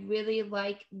Mhm. I really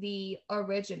like the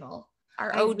original.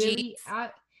 Our I really,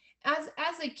 OGs.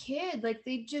 as a kid, like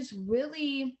they just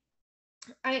really,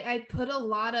 I put a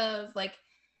lot of like,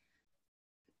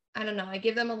 I don't know, I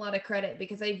give them a lot of credit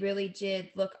because I really did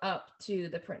look up to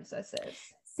the princesses.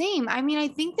 Same. I mean, I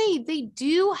think they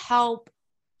do help,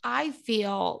 I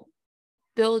feel,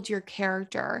 build your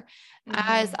character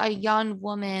as Mm-hmm. a young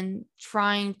woman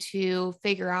trying to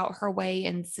figure out her way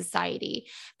in society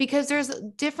because there's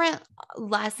different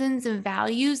lessons and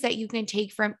values that you can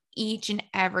take from each and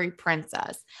every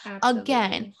princess.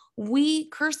 Again, Absolutely.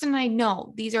 Kirsten and I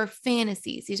know these are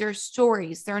fantasies, these are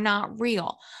stories, they're not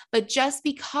real. But just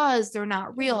because they're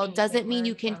not Doesn't real mean you can't doesn't mean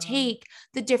you learn can from them. take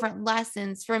the different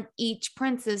lessons from each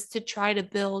princess to try to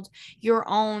build your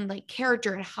own like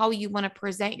character and how you want to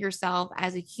present yourself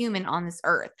as a human on this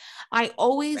earth. I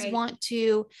always Right. want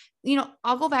to,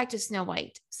 I'll go back to Snow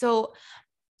White. So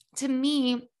to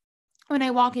me, when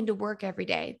I walk into work every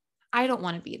day, I don't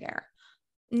want to be there.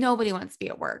 Nobody wants to be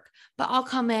at work, but I'll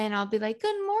come in, I'll be like,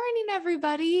 good morning,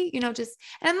 everybody, and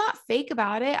I'm not fake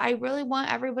about it. I really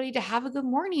want everybody to have a good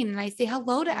morning. And I say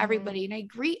hello to Mm-hmm. everybody and I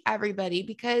greet everybody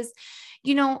because,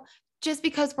 you know, just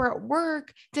because we're at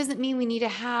work doesn't mean we need to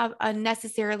have a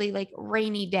necessarily like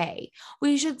rainy day.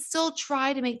 We should still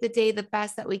try to make the day the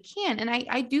best that we can. And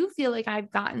I do feel like I've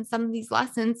gotten some of these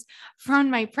lessons from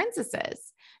my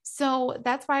princesses. So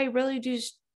that's why I really do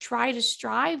try to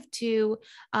strive to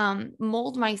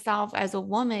mold myself as a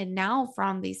woman now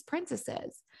from these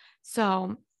princesses.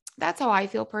 So that's how I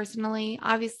feel personally.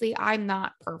 Obviously, I'm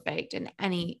not perfect in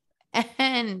any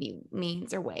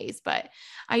means or ways, but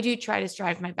I do try to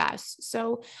strive my best.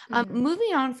 So, Mm-hmm.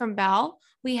 moving on from Belle,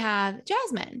 we have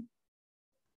Jasmine.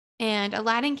 And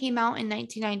Aladdin came out in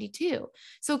 1992.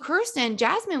 So, Kirsten,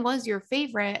 Jasmine was your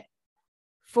favorite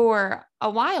for a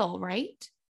while, right?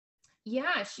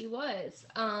 Yeah, she was.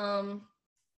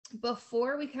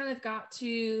 Before we kind of got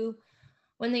to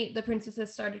when the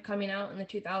princesses started coming out in the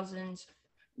 2000s,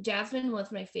 Jasmine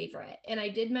was my favorite. And I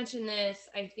did mention this,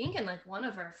 I think, in like one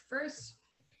of our first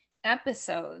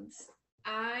episodes.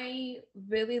 I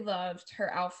really loved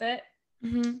her outfit.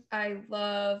 Mm-hmm. I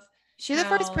love She the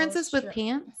first how princess with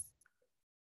pants.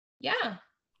 yeah,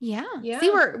 Yeah. See,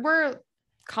 yeah, we're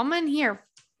coming here.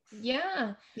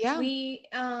 yeah. Yeah. We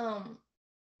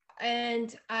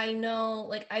And I know,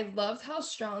 like, I loved how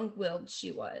strong-willed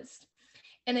she was.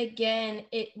 And again,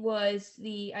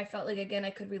 I felt like, again, I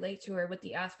could relate to her with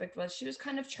the aspect was she was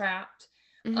kind of trapped.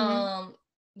 Mm-hmm. Um,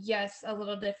 yes, a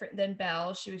little different than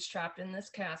Belle. She was trapped in this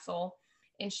castle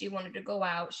and she wanted to go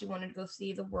out. She wanted to go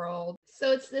see the world.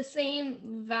 So it's the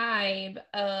same vibe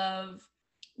of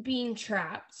being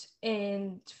trapped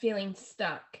and feeling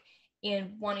stuck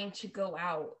and wanting to go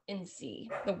out and see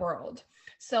the world.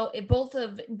 So both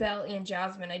of Belle and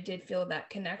Jasmine, I did feel that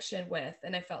connection with,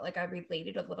 and I felt like I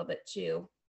related a little bit too.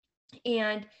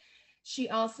 And she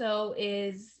also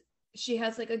she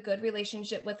has like a good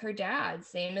relationship with her dad,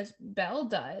 same as Belle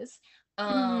does.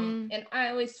 Mm-hmm. And I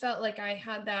always felt like I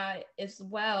had that as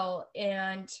well.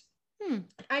 And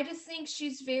I just think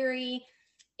she's very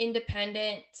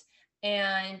independent,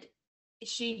 and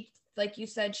she, like you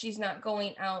said, she's not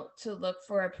going out to look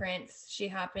for a prince. She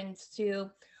happens to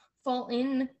fall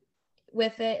in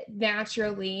with it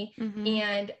naturally. Mm-hmm.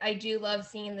 And I do love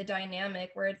seeing the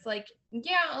dynamic where it's like,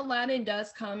 yeah, Aladdin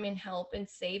does come and help and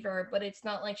save her, but it's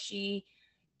not like she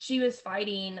was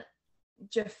fighting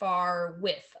Jafar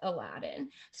with Aladdin.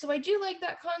 So I do like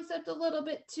that concept a little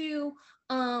bit too.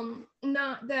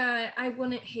 Not that I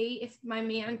wouldn't hate if my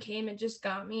man came and just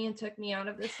got me and took me out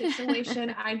of this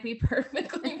situation. I'd be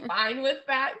perfectly fine with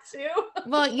that too.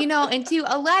 Well, and too,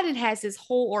 Aladdin has his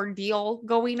whole ordeal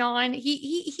going on.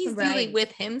 He's dealing Right.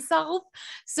 with himself.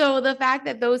 So the fact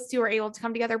that those two are able to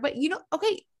come together, but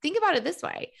okay, think about it this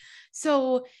way.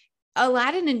 So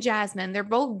Aladdin and Jasmine, they're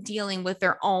both dealing with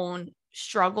their own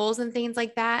struggles and things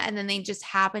like that. And then they just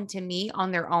happen to meet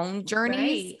on their own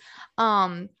journeys. Right.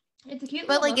 Um, It's a cute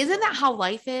but little like, love isn't that story. how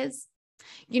life is?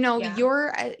 Yeah.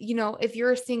 If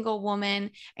you're a single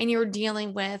woman and you're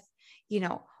dealing with,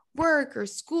 work or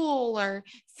school or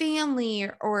family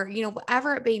or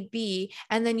whatever it may be.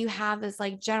 And then you have this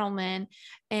like gentleman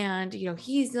and,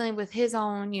 he's dealing with his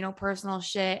own, personal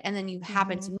shit. And then you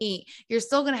happen to meet, you're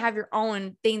still going to have your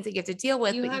own things that you have to deal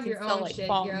with, You but you have can your still own like shit,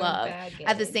 fall your in own love at the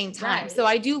baggage. same time. So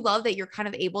Right. I do love that you're kind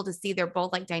of able to see they're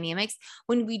both like dynamics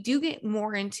when we do get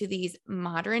more into these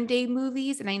modern day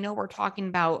movies. And I know we're talking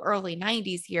about early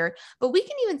 90s here, but we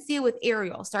can even see it with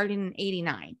Ariel starting in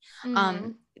 89.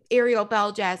 Ariel,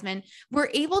 Belle, Jasmine, we're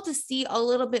able to see a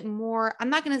little bit more. I'm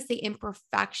not going to say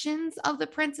imperfections of the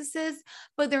princesses,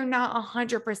 but they're not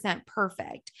 100%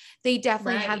 perfect. They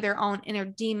definitely have their own inner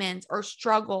demons or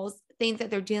struggles, things that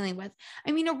they're dealing with.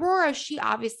 I mean, Aurora, she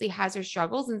obviously has her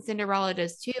struggles, and Cinderella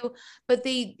does too, but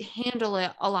they handle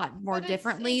it a lot more But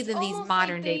differently it's than these almost like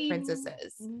modern day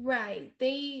princesses. right.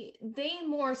 They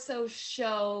more so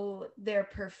show their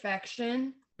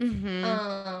perfection. Mm-hmm.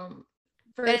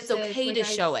 That it's Versus okay like to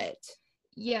show it.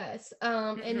 yes.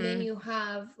 And then Mm-hmm. you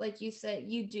have, like you said,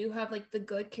 you do have like the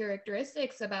good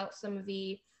characteristics about some of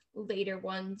the later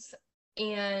ones.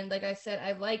 And like I said,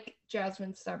 I like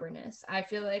Jasmine's stubbornness. I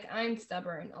feel like I'm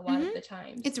stubborn a lot of Mm-hmm. the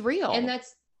times. It's real. And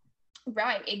that's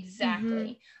right, Mm-hmm.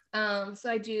 exactly. So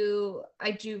I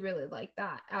do really like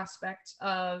that aspect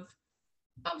of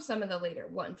some of the later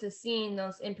ones, is seeing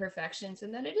those imperfections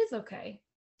and that it is okay.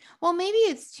 Well, maybe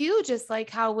it's too just like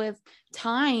how with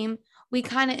time we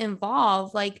kind of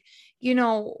evolve. Like,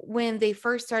 when they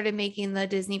first started making the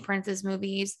Disney princess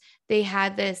movies, they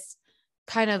had this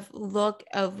kind of look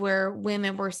of where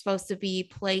women were supposed to be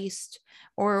placed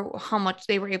or how much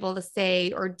they were able to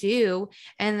say or do.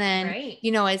 And then, Right.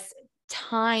 as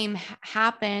time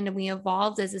happened and we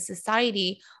evolved as a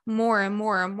society more and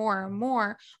more and more and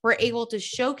more, we're able to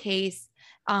showcase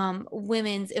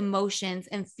women's emotions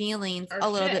and feelings Or a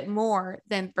little shit. bit more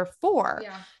than before.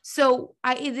 Yeah. So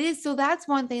that's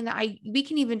one thing that we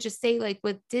can even just say, like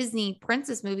with Disney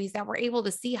princess movies, that we're able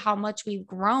to see how much we've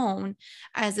grown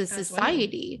as a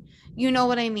society. You know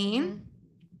what I mean?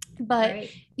 But Right.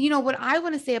 what I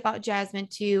want to say about Jasmine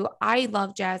too, I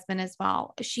love Jasmine as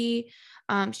well. She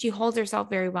holds herself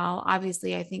very well.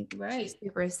 Obviously, I think she's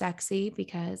super sexy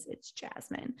because it's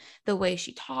Jasmine. The way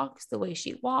she talks, the way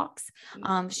she walks,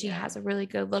 she has a really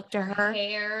good look to her.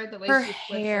 Hair, the way Her she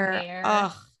flips her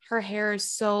hair. her hair is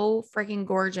so freaking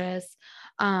gorgeous.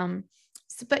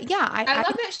 But yeah, I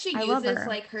love that she I love uses her.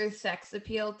 like her sex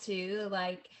appeal too,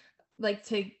 like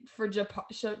to for Jafar,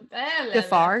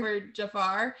 Jafar. for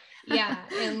Jafar, yeah,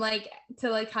 and like to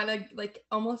like kind of like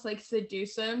almost like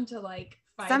seduce him to like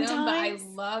fight him. But I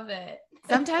love it.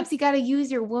 Sometimes you got to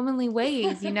use your womanly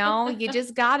ways. You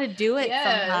just got to do it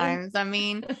Yes. sometimes. I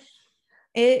mean,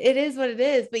 it is what it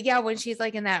is. But yeah, when she's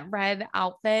like in that red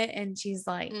outfit and she's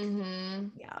like,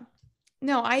 yeah.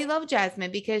 No, I love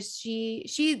Jasmine because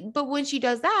but when she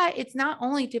does that, it's not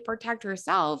only to protect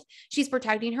herself, she's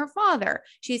protecting her father.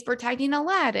 She's protecting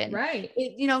Aladdin. Right.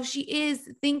 She is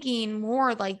thinking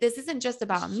more like this isn't just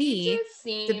about She me. just It's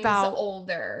seems about,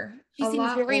 older, she a seems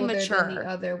lot very older than the mature.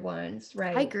 other ones. I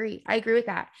Right. agree. I agree with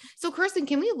that. So, Kirsten,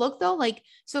 can we look though? Like,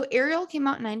 so Ariel came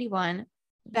out in 91,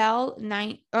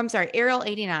 I'm sorry, Ariel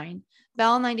 89,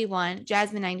 Belle 91,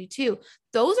 Jasmine 92.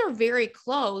 Those are very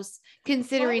close Why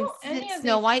considering don't any of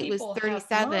Snow these White was people have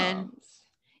 37. moms?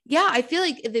 Yeah, I feel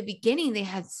like at the beginning they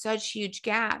had such huge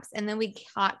gaps. And then we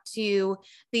got to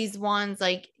these ones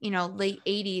like, late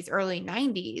 80s, early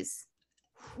 90s.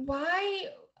 Why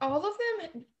all of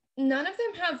them, none of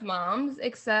them have moms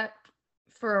except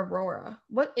for Aurora.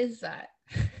 What is that?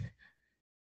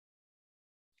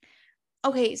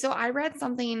 Okay, so I read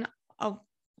something a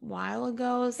while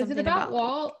ago, Is it something about about like,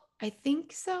 Walt? I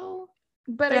think so,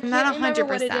 But but I I'm not can't remember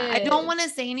what it 100%. I don't is. want to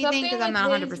say anything Something because I'm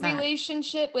with not his 100%.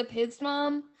 relationship with his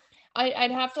mom. I'd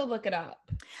have to look it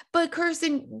up. But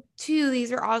Kirsten, too,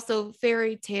 these are also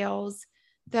fairy tales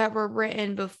that were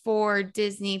written before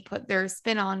Disney put their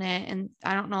spin on it. And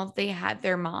I don't know if they had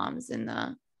their moms in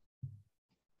the.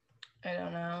 I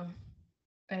don't know.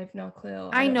 I have no clue.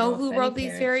 I I don't know know if who any wrote these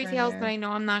parents fairy were in tales, but there. I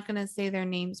know I'm not going to say their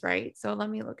names right. So let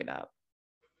me look it up.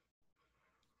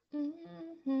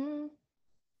 Mm-hmm.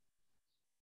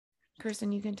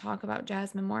 Kirsten, you can talk about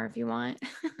Jasmine more if you want.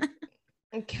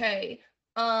 Okay.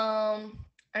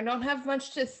 I don't have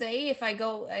much to say if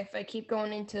I keep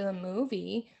going into the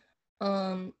movie.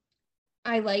 Um,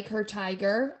 I like her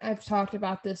tiger. I've talked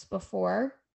about this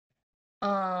before.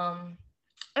 I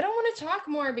don't want to talk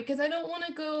more because I don't want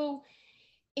to go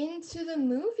into the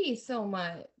movie so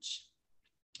much.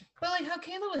 But like how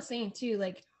Kayla was saying too,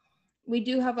 like we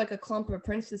do have like a clump of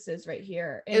princesses right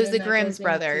here, It and was then the that Grimm's goes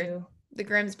brother. into The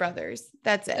Grimm's brothers.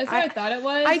 That's it. that's what I thought it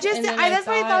I was, just and then that's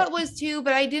what I thought it was too,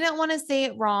 but I didn't want to say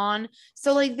it wrong.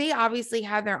 So like they obviously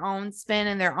have their own spin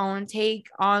and their own take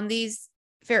on these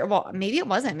fair. Well, maybe it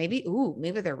wasn't. Maybe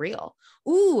they're real.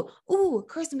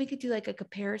 Kirsten, we could do like a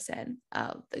comparison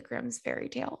of the Grimm's fairy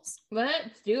tales.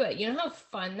 let's do it. You know how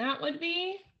fun that would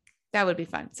be? That would be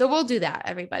fun. So we'll do that,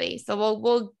 everybody. So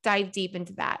we'll dive deep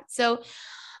into that. So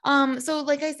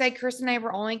like I said, Kirsten and I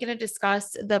were only going to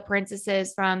discuss the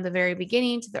princesses from the very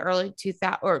beginning to the early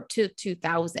 2000 or to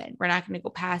 2000. We're not going to go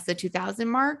past the 2000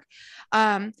 mark.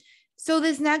 So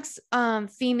this next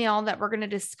female that we're going to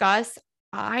discuss,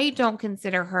 I don't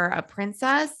consider her a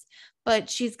princess, but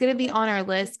she's going to be on our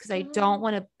list because I don't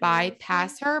want to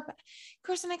bypass her. But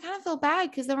Kirsten, I kind of feel bad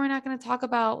because then we're not going to talk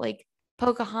about like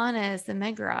Pocahontas and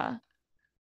Megra.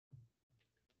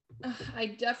 I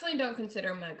definitely don't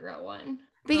consider Megra one.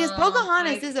 Because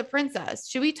Pocahontas I is a princess.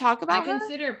 Should we talk I about her?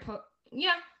 consider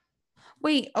yeah.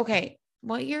 Wait, okay.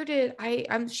 What year did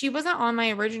she wasn't on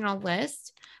my original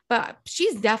list, but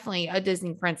she's definitely a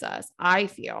Disney princess, I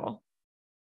feel.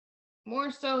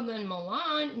 More so than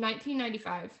Mulan,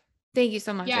 1995. Thank you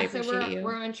so much. I Yeah, so appreciate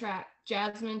we're you. on track.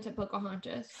 Jasmine to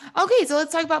Pocahontas. Okay, so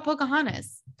let's talk about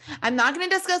Pocahontas. I'm not going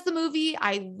to discuss the movie.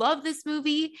 I love this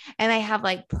movie and I have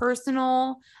like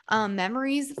personal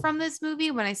memories from this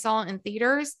movie when I saw it in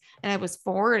theaters and I was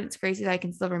 4 and it's crazy that I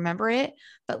can still remember it.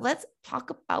 But let's talk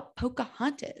about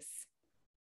Pocahontas.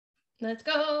 Let's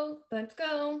go. Let's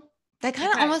go. That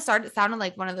kind of almost sounded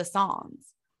like one of the songs.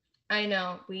 I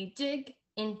know. We dig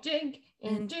and dig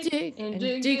and dig and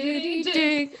diggity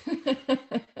dig.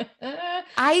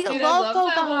 I Dude, love that whole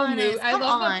Pocahontas. movie. I Come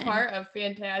love on. the part of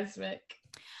Fantasmic.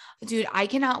 Dude, I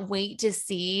cannot wait to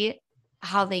see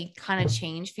how they kind of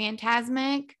change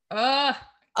Fantasmic.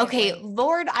 Okay, wait.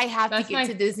 Lord, I have That's to get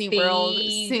to Disney World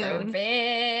soon.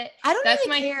 I don't That's even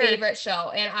my care. favorite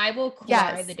show, and I will cry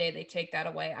Yes. the day they take that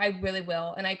away. I really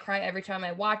will, and I cry every time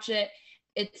I watch it.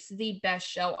 It's the best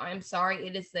show. I'm sorry,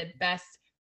 it is the best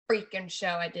freaking show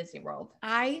at Disney World.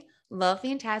 I love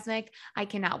Fantasmic. I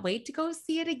cannot wait to go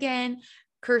see it again.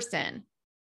 Kirsten,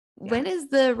 when is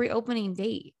the reopening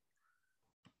date?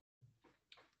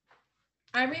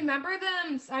 I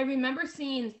remember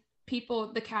seeing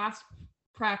people, the cast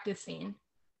practicing.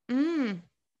 That's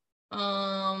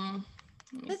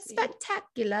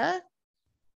spectacular.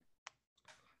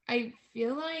 I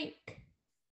feel like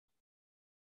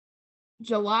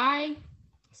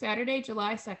Saturday,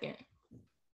 July 2nd.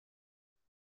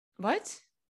 What?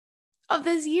 Of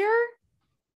this year?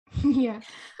 Yeah.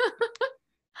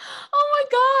 Oh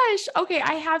my gosh. Okay,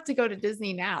 I have to go to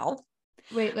Disney now.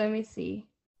 Wait, let me see.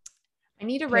 I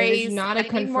need to raise not a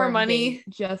confirmed more money. Date.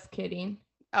 Just kidding.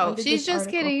 Oh, she's just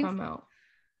kidding. Come out?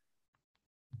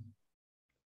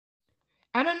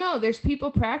 I don't know. There's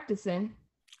people practicing.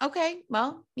 Okay.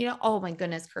 Well, oh my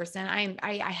goodness, Kirsten,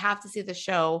 I have to see the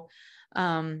show.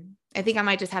 I think I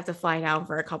might just have to fly down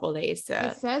for a couple of days It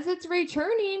to. says it's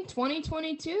returning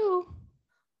 2022.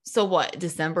 So what,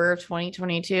 December of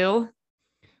 2022?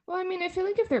 Well, I mean, I feel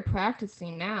like if they're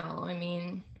practicing now,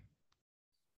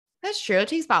 That's true. It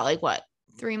takes about like what,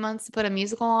 3 months to put a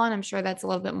musical on. I'm sure that's a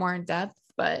little bit more in depth,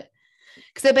 but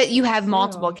because I bet you have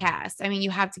multiple still. casts. I mean,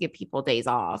 you have to give people days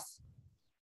off.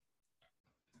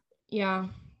 Yeah.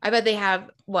 I bet they have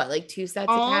what, like 2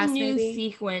 sets of All cast, new maybe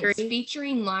sequence 3.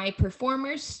 featuring live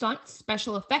performers, stunts,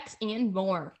 special effects, and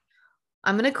more.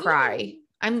 I'm gonna cry. Yay.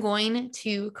 I'm going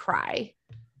to cry.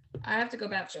 I have to go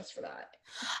back just for that.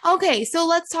 Okay, so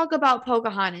let's talk about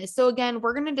Pocahontas. So again,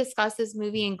 we're going to discuss this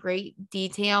movie in great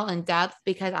detail and depth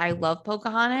because I love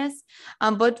Pocahontas.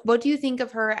 But what do you think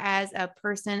of her as a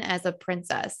person, as a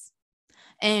princess?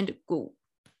 And go.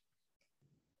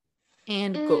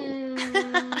 And go.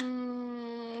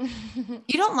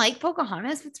 You don't like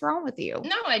Pocahontas? What's wrong with you?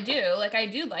 No, I do. Like, I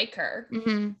do like her.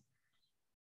 Mm-hmm.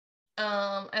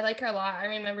 I like her a lot. I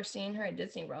remember seeing her at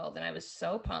Disney World, and I was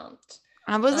so pumped.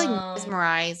 I was like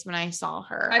mesmerized when I saw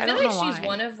her. I feel don't like know she's why.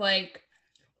 one of like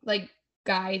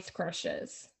guys'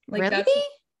 crushes. Like Really?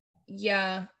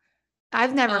 Yeah.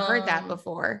 I've never heard that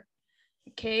before.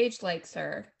 Cage likes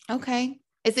her. Okay.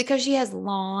 Is it because she has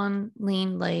long,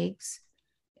 lean legs?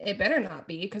 It better not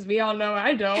be, because we all know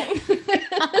I don't.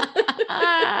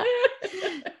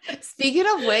 Speaking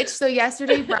of which, so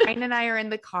yesterday Brian and I are in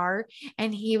the car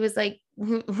and he was like,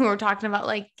 we were talking about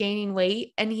like gaining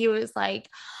weight, and he was like,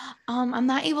 I'm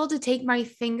not able to take my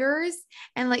fingers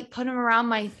and like put them around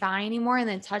my thigh anymore and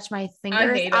then touch my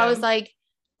fingers. I was like,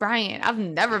 Brian, I've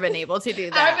never been able to do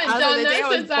that. I haven't done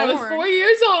that since I was 4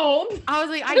 years old. I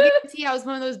was like, I guarantee I was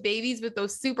one of those babies with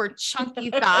those super chunky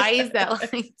thighs that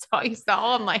like you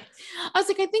saw. I was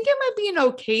like, I think it might be an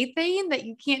okay thing that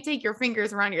you can't take your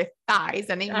fingers around your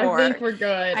thighs anymore. I think we're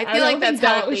good. I feel like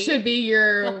that should be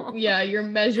your your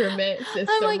measurement system.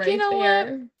 I'm like, right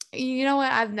there. You know what?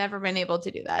 I've never been able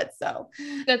to do that. So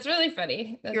that's really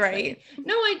funny. That's right. Funny.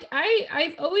 No,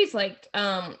 I've always liked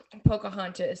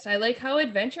Pocahontas. I like how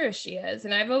adventurous she is,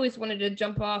 and I've always wanted to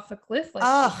jump off a cliff like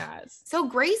she has. So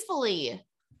gracefully.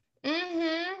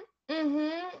 I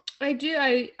do.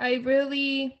 I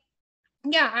really,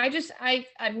 yeah,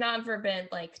 I've never been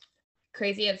like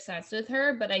crazy obsessed with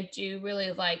her, but I do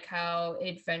really like how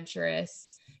adventurous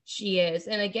she is.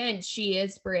 And again, she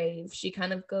is brave. She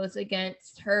kind of goes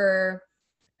against her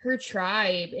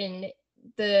tribe in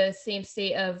the same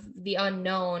state of the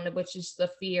unknown, which is the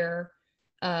fear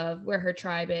of where her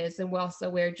tribe is, and also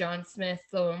where John Smith,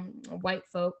 the white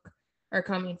folk, are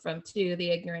coming from too,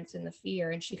 the ignorance and the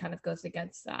fear. And she kind of goes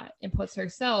against that and puts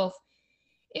herself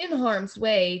in harm's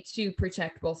way to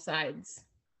protect both sides.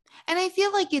 And I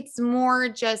feel like it's more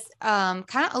just kind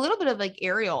of a little bit of like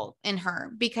Ariel in her,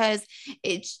 because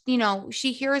it's,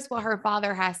 she hears what her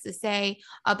father has to say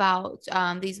about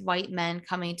these white men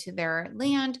coming to their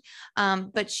land,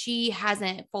 but she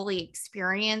hasn't fully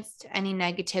experienced any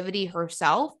negativity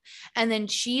herself. And then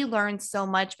she learns so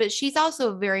much, but she's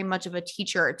also very much of a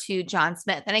teacher to John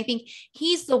Smith. And I think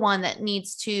he's the one that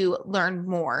needs to learn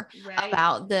more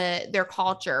about their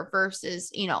culture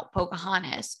versus,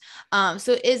 Pocahontas.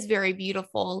 So it is very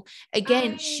beautiful.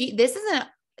 Again,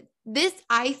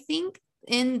 I think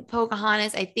in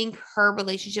Pocahontas, I think her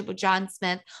relationship with John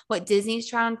Smith, what Disney's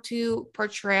trying to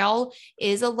portray,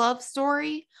 is a love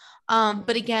story.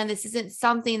 But again, this isn't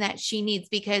something that she needs,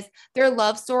 because their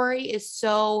love story is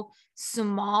so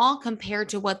small compared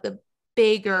to what the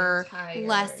bigger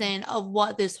lesson of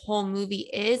what this whole movie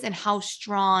is and how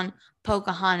strong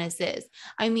Pocahontas is.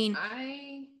 I mean,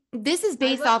 this is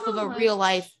based off of a real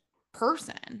life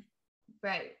person.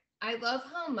 Right. I love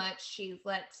how much she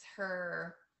lets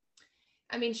her,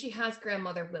 she has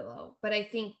Grandmother Willow, but I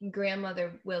think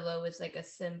Grandmother Willow is like a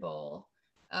symbol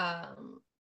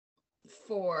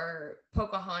for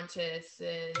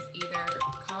Pocahontas's either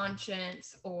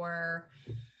conscience or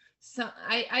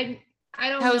I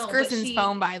don't know. That was Kirsten's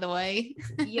phone, by the way.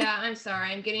 Yeah, I'm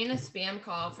sorry. I'm getting a spam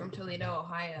call from Toledo,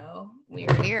 Ohio.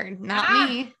 Weird. Not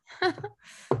me.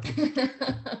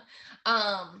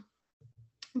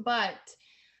 But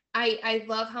I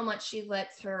love how much she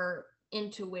lets her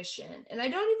intuition, and I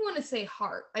don't even want to say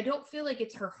heart. I don't feel like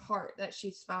it's her heart that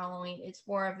she's following. It's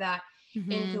more of that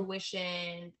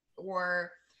intuition,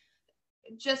 or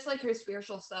just like her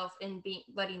spiritual self, and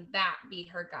letting that be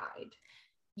her guide.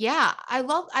 Yeah, I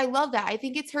love that. I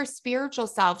think it's her spiritual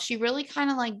self. She really kind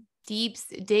of like deeps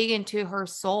dig into her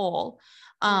soul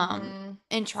Mm-hmm.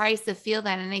 and tries to feel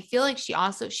that. And I feel like she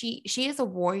is a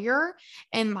warrior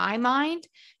in my mind.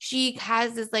 She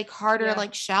has this like harder Yeah.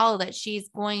 like shell that she's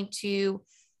going to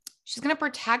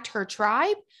protect her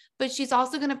tribe, but she's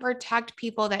also going to protect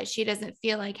people that she doesn't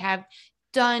feel like have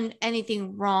done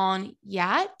anything wrong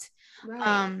yet. Right.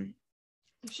 Um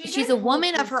She she's did a hold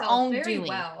woman of her herself own very doing.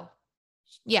 well.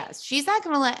 Yes, she's not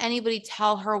going to let anybody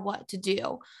tell her what to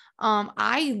do.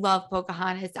 I love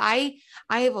Pocahontas. I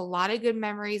have a lot of good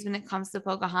memories when it comes to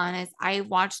Pocahontas. I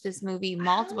watched this movie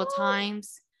multiple How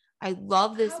times. I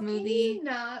love this how can you movie.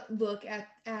 not look at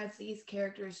as these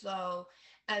characters though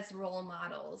as role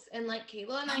models? And like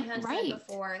Kayla and I had said Right.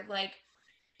 before, like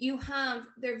you have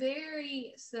they're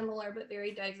very similar but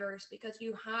very diverse because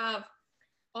you have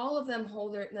all of them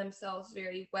hold themselves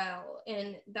very well,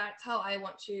 and that's how I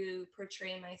want to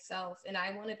portray myself. And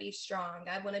I want to be strong,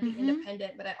 I want to be Mm-hmm.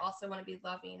 independent, but I also want to be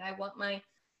loving. I want my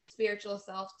spiritual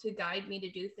self to guide me to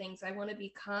do things. I want to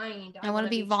be kind, I I want want to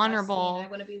to be be trusting, I vulnerable.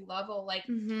 want to be lovable. Like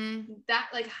Mm-hmm. that,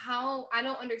 like how I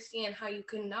don't understand how you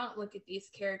could not look at these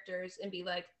characters and be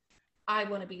like, I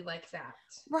want to be like that.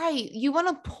 Right. You want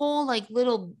to pull like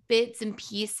little bits and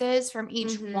pieces from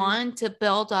each Mm-hmm. one to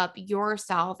build up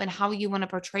yourself and how you want to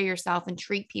portray yourself and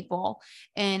treat people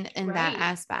in that Right.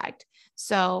 aspect.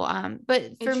 So, but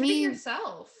And for treat me,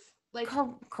 yourself like,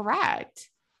 correct.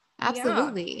 yeah.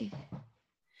 Absolutely.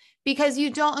 Because you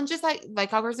don't just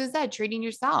like how Kristen said, treating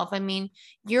yourself. I mean,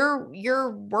 you're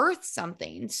worth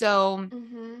something. So,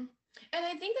 Mm-hmm. And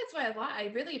I think that's what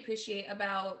I really appreciate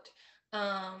about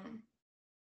um,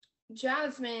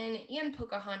 Jasmine and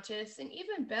Pocahontas and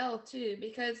even Belle too,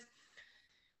 because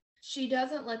she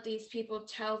doesn't let these people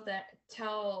tell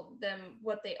them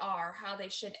what they are, how they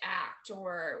should act,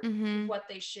 or mhm. what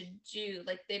they should do.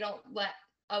 Like they don't let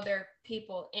other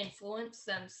people influence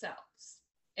themselves.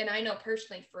 And I know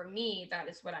personally for me, that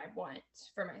is what I want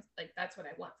for my, like that's what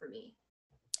I want for me.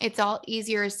 It's all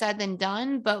easier said than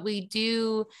done, but we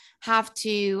do have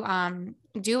to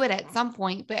do it at some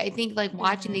point. But I think like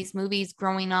watching Mm-hmm. these movies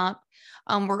growing up,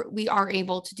 we are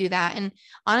able to do that. And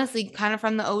honestly, kind of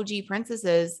from the OG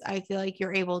princesses, I feel like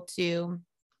you're able to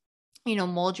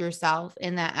mold yourself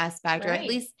in that aspect, or at Right.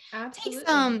 least take Absolutely.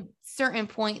 some certain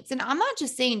points. And I'm not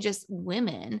just saying just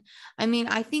women. I mean,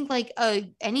 I think like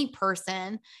any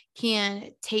person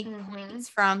can take Mm-hmm. points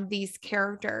from these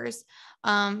characters.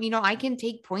 I can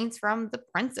take points from the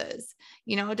princes.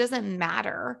 It doesn't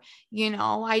matter.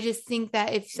 I just think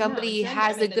that if No, somebody gender. I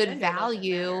has a mean, the good gender doesn't matter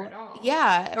value, at all.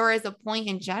 yeah, or as a point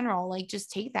in general, like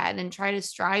just take that and try to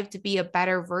strive to be a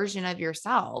better version of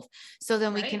yourself, so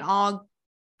then we can Right. all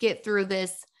get through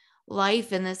this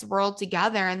life in this world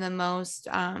together in the most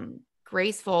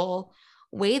graceful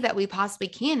way that we possibly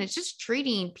can. It's just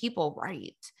treating people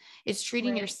right. It's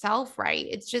treating Right. yourself right.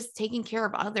 It's just taking care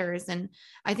of others. And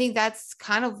I think that's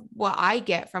kind of what I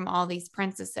get from all these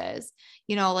princesses,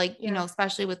 like, Yeah.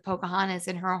 especially with Pocahontas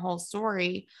and her whole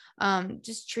story,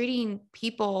 just treating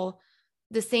people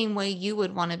the same way you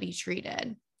would want to be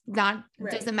treated. Not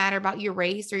Right. doesn't matter about your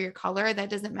race or your color. That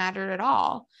doesn't matter at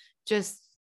all. Just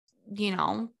you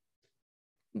know,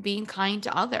 being kind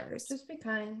to others. Just be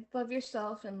kind, love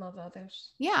yourself, and love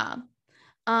others. Yeah.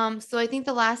 So I think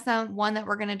the last one that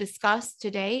we're going to discuss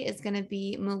today is going to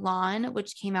be Mulan,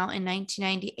 which came out in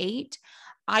 1998.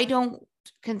 I don't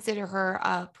consider her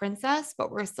a princess,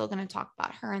 but we're still going to talk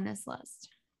about her in this list.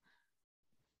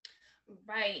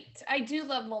 Right. I do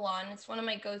love Mulan. It's one of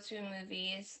my go-to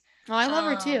movies. Oh, I love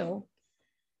her Um, too.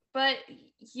 but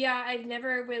yeah, I've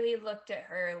never really looked at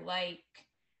her like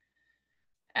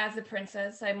as a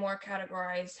princess. I more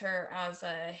categorize her as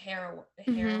a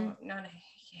Mm-hmm. not a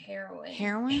heroine.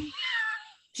 Heroine?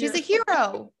 She's Hero. a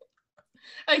hero.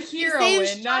 A She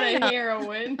saves heroine, not a China.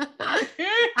 heroine.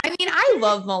 I mean, I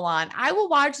love Mulan. I will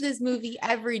watch this movie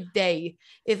every day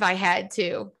if I had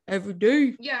to. Every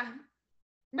day. Yeah.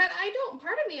 But I don't,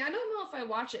 part of me, I don't know if I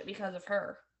watch it because of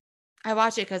her. I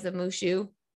watch it because of Mushu.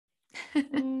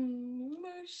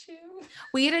 Mushu.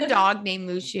 We had a dog named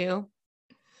Mushu.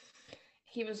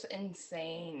 He was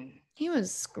insane. He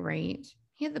was great.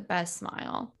 He had the best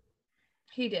smile.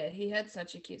 He did. He had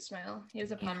such a cute smile. He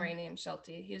was a Yeah, Pomeranian named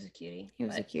Sheltie. He was a cutie. he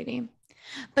was a But cutie.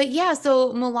 But yeah,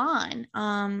 so Mulan,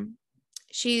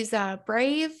 she's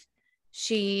brave.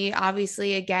 She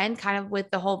obviously, again, kind of with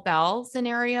the whole Belle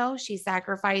scenario, she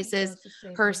sacrifices goes to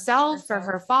save herself for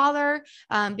herself. her father.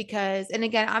 Because, and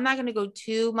again, I'm not going to go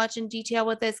too much in detail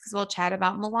with this because we'll chat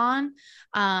about Mulan.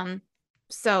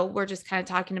 So we're just kind of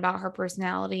talking about her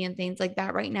personality and things like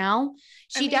that right now. I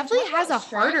She mean, talk definitely has about a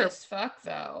strong harder. as fuck,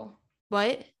 though.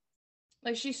 What?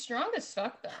 Like, she's strong as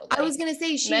fuck though. I was Like, gonna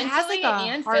say she has like mentally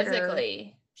a and harder,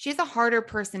 physically. she has a harder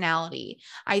personality.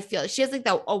 I feel she has like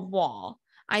a wall,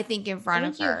 I think, in I front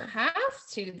of think you her. have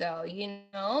to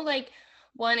though, like,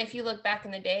 one, if you look back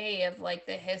in the day of like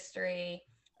the history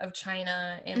of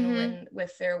China and Mm-hmm. when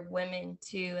with their women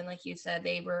too, and like you said,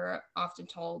 they were often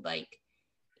told like,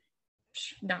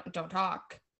 not don't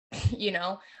talk,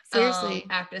 Seriously.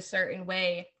 act a certain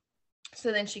way.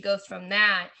 So then she goes from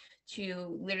that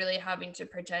to literally having to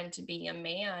pretend to be a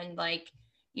man. Like,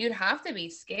 you'd have to be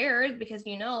scared because,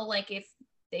 like, if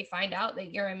they find out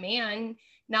that you're a man,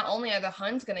 not only are the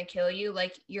Huns going to kill you,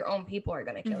 like, your own people are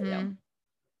going to kill you.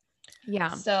 Mm-hmm.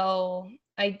 Yeah. So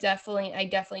I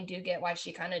definitely do get why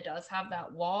she kind of does have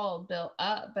that wall built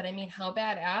up. But I mean, how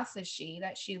badass is she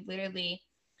that she literally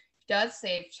does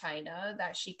save China,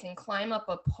 that she can climb up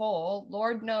a pole?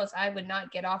 Lord knows I would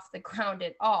not get off the ground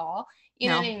at all. You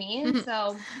know what No. I mean? Do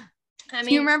So, I you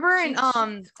mean, remember in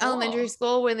she's elementary cool.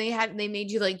 school when they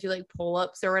made you like do like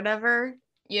pull-ups or whatever?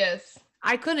 Yes.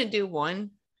 I couldn't do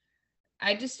one.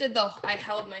 I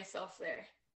held myself there.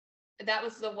 That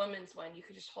was the women's one. You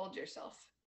could just hold yourself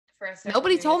for a certain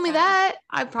Nobody period told of me time. that.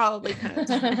 I probably couldn't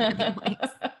have done it anyways.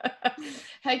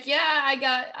 Heck yeah, I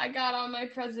got all my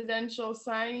presidential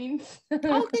signs.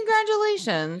 Oh,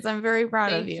 congratulations. I'm very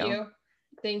proud of Thank you. you.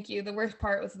 Thank you. The worst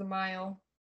part was the mile.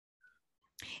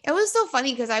 It was so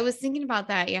funny because I was thinking about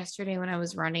that yesterday when I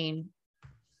was running.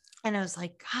 And I was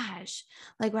like, gosh,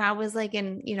 like when I was like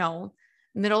in,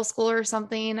 middle school or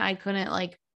something, I couldn't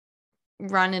like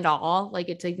run at all. Like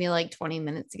it took me like 20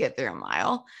 minutes to get through a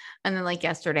mile. And then like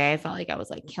yesterday, I felt like I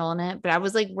was like killing it. But I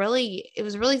was like it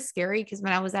was really scary because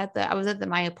when I was at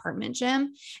my apartment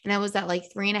gym and I was at like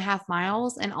 3.5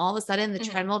 miles and all of a sudden the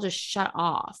Mhm. treadmill just shut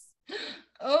off.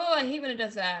 Oh, I hate when it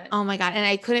does that. Oh my God. And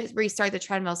I couldn't restart the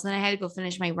treadmill. So then I had to go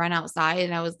finish my run outside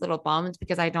and I was a little bummed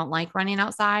because I don't like running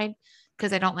outside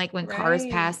because I don't like when cars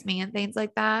Right. pass me and things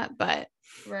like that. But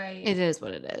Right. it is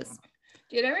what it is.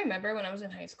 Dude, I remember when I was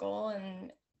in high school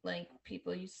and like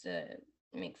people used to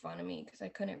make fun of me because I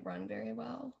couldn't run very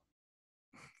well.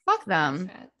 Fuck them.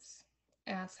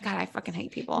 Asshats. God, I fucking Asshats.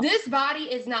 hate people. This body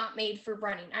is not made for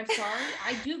running. I'm sorry.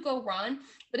 I do go run,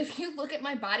 but if you look at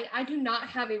my body, I do not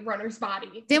have a runner's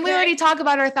body. Didn't we already talk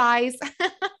about our thighs?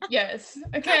 Yes.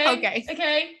 Okay. Okay.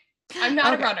 Okay. I'm not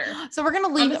a Okay. runner. So we're gonna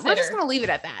leave I'm a it. We're just sitter. gonna leave it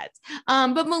at that.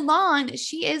 But Mulan,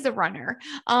 she is a runner.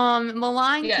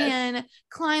 Mulan Yes. can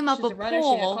climb up She's a a runner. She's a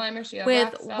pole climber. She's a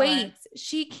with rock star. weights.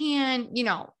 She can,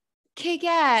 kick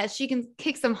ass. She can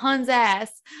kick some Hun's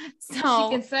ass. She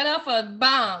can So set off a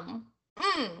bomb.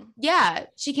 yeah,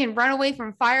 she can run away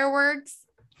from fireworks,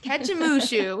 catch a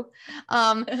mushu.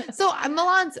 So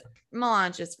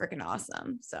Milan's just freaking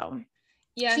awesome. So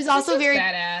Yeah, she's she's also just very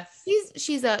badass.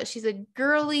 she's a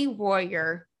girly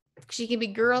warrior. She can be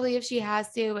girly if she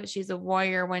has to, but she's a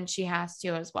warrior when she has to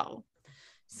as well.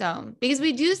 So because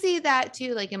we do see that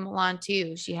too, like in Milan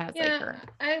too, she has like Yeah, her,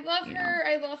 I love her.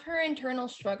 I love her internal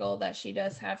struggle that she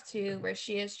does have to, where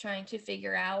she is trying to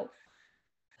figure out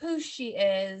who she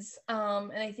is.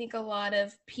 And I think a lot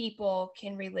of people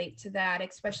can relate to that,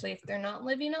 especially if they're not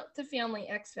living up to family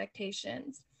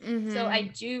expectations. So I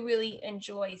do really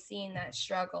enjoy seeing that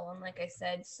struggle. And like I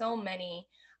said, so many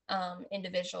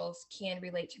individuals can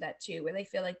relate to that too, where they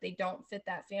feel like they don't fit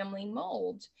that family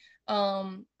mold.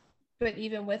 But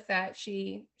even with that,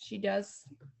 she does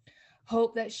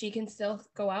hope that she can still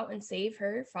go out and save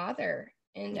her father,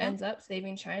 and ends up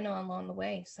saving China along the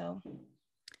way. So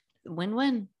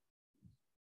win-win.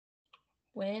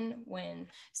 win-win.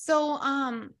 So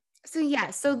yeah,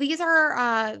 so these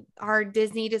are our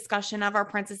Disney discussion of our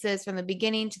princesses from the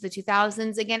beginning to the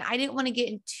 2000s. Again, I didn't want to get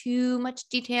in too much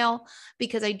detail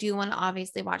because I do want to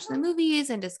obviously watch the movies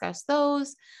and discuss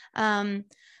those.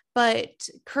 But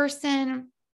Kirsten,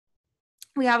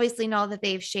 we obviously know that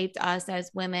they've shaped us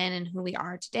as women and who we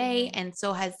are today. And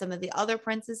so has some of the other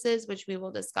princesses, which we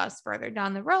will discuss further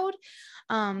down the road.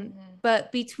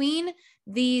 But between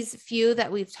these few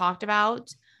that we've talked about,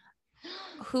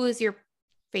 who is your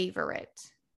favorite?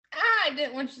 I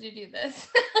didn't want you to do this.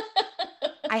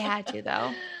 I had to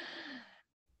though.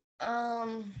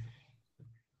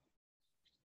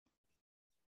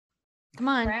 Come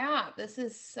on. Crap, this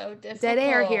is so difficult. Dead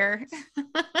air here.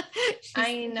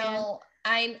 I know.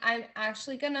 I'm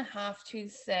actually gonna have to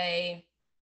say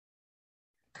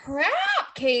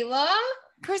crap, Kayla.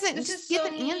 Kirsten, This just is give so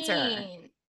an mean. answer.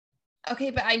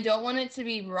 Okay, but I don't want it to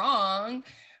be wrong.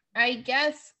 I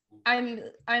guess I'm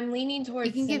leaning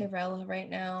towards Cinderella right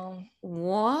now.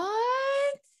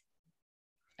 What?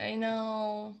 I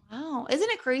know. Wow. Isn't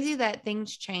it crazy that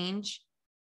things change?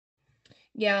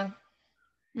 Yeah.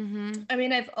 Mm-hmm. I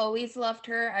mean, I've always loved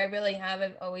her. I really have.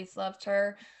 I've always loved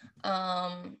her.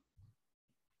 And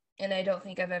I don't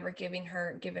think I've ever given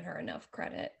her enough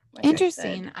credit. Like I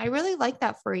Interesting. said I really like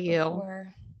that for you.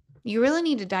 before. You really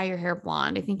need to dye your hair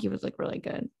blonde. I think you would look really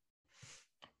good.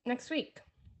 Next week.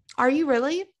 Are you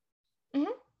really?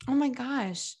 Mm-hmm. Oh my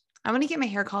gosh. I'm gonna get my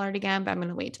hair colored again, but I'm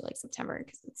gonna wait till like September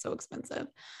because it's so expensive.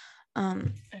 I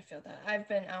feel that. I've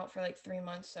been out for like 3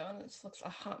 months, so this looks a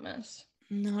hot mess.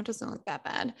 No, it doesn't look that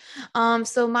bad.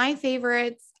 So my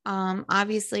favorites,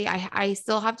 obviously I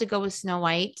still have to go with Snow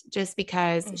White just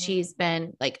because she's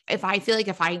been like, if I feel like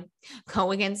if I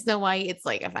go against Snow White, it's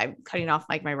like if I'm cutting off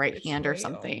like my right hand or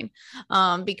something.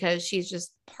 Because she's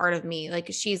just part of me,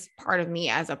 like she's part of me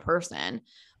as a person.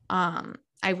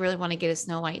 I really want to get a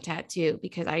Snow White tattoo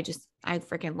because I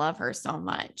freaking love her so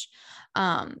much.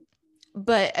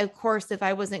 But of course, if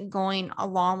I wasn't going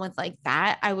along with like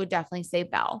that, I would definitely say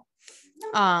Belle.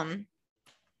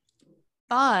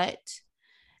 But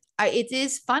it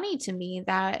is funny to me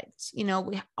that, you know,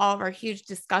 we all of our huge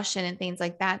discussion and things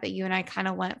like that, that you and I kind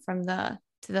of went from to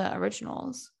the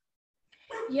originals.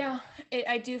 Yeah,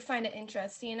 I do find it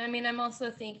interesting. I mean, I'm also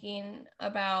thinking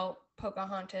about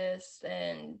Pocahontas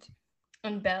and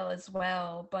Belle as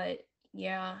well, but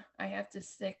yeah, I have to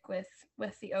stick with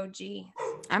the OG.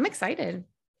 I'm excited.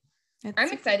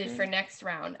 I'm excited for next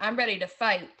round. I'm ready to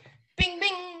fight. Bing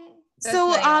bing.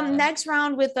 That's next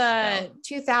round with the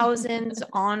 2000s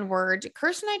onward,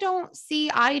 Kirsten and I don't see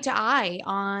eye to eye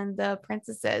on the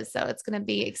princesses, so it's going to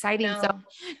be exciting. No, so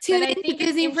tune in to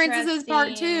Disney Princesses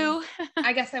Part 2.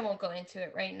 I guess I won't go into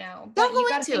it right now, but you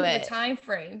got to think of the time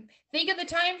frame. Think of the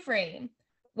time frame.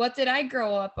 What did I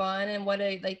grow up on, and what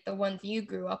are like the ones you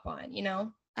grew up on? You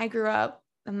know, I grew up.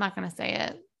 I'm not going to say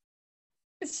it.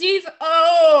 She's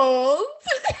old.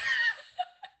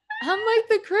 I'm like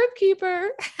the Crypt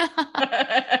Keeper.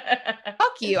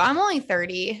 Fuck you. I'm only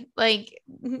 30. Like,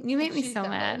 you make me so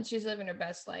mad. She's living her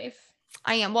best life.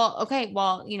 I am. Well, okay.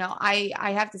 Well, you know, I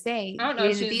have to say, I don't know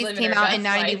if she's came out in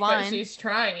 91. Life, but she's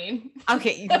trying.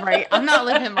 Okay, right. I'm not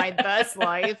living my best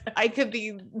life.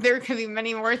 There could be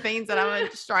many more things that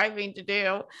I'm striving to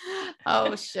do.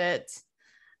 Oh, shit.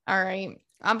 All right.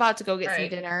 I'm about to go get some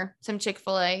dinner, some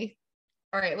Chick-fil-A.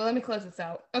 All right. Well, let me close this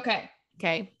out. Okay.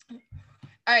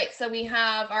 All right, so we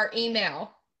have our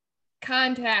email.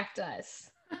 Contact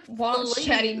us.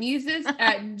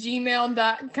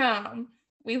 WatchChattyMuses@gmail.com.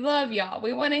 We love y'all.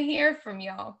 We want to hear from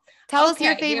y'all. Tell us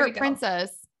your favorite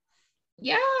princess.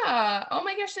 Yeah. Oh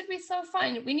my gosh, that'd be so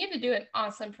fun. We need to do an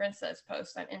awesome princess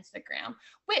post on Instagram,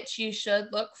 which you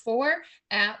should look for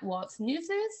at Walt's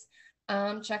Muses.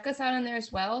 Check us out on there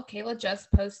as well. Kayla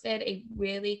just posted a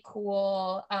really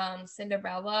cool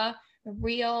Cinderella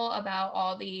reel about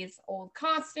all these old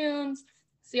costumes.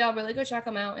 So y'all really go check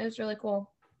them out. It was really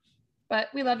cool. But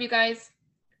we love you guys.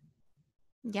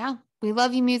 Yeah, we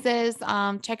love you, Muses.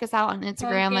 Check us out on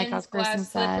Instagram, like how Kirsten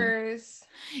said. Slippers.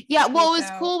 Yeah, well, it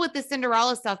was cool with the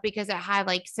Cinderella stuff because it had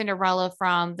like Cinderella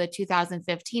from the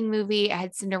 2015 movie. It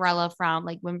had Cinderella from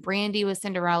like when Brandy was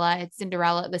Cinderella. It's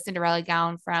the Cinderella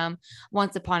gown from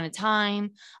Once Upon a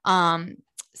Time.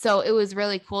 So it was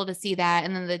really cool to see that.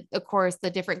 And then of course,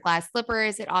 the different glass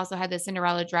slippers. It also had the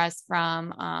Cinderella dress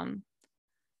from,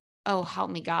 oh, help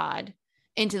me God,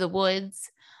 Into the Woods.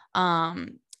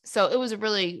 So it was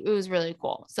really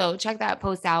cool. So check that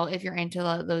post out if you're into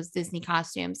those Disney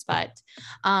costumes. But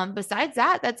besides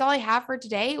that, that's all I have for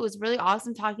today. It was really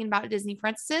awesome talking about Disney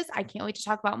princesses. I can't wait to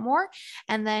talk about more.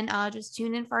 And then just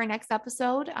tune in for our next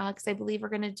episode because I believe we're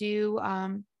going to do,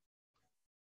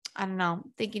 I don't know,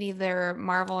 thinking either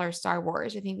Marvel or Star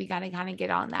Wars. I think we got to kind of get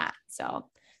on that. So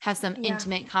have some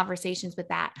intimate conversations with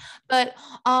that. But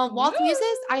Walt's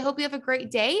Muses, I hope you have a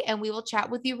great day and we will chat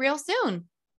with you real soon.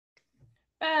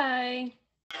 Bye.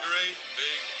 Great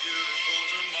big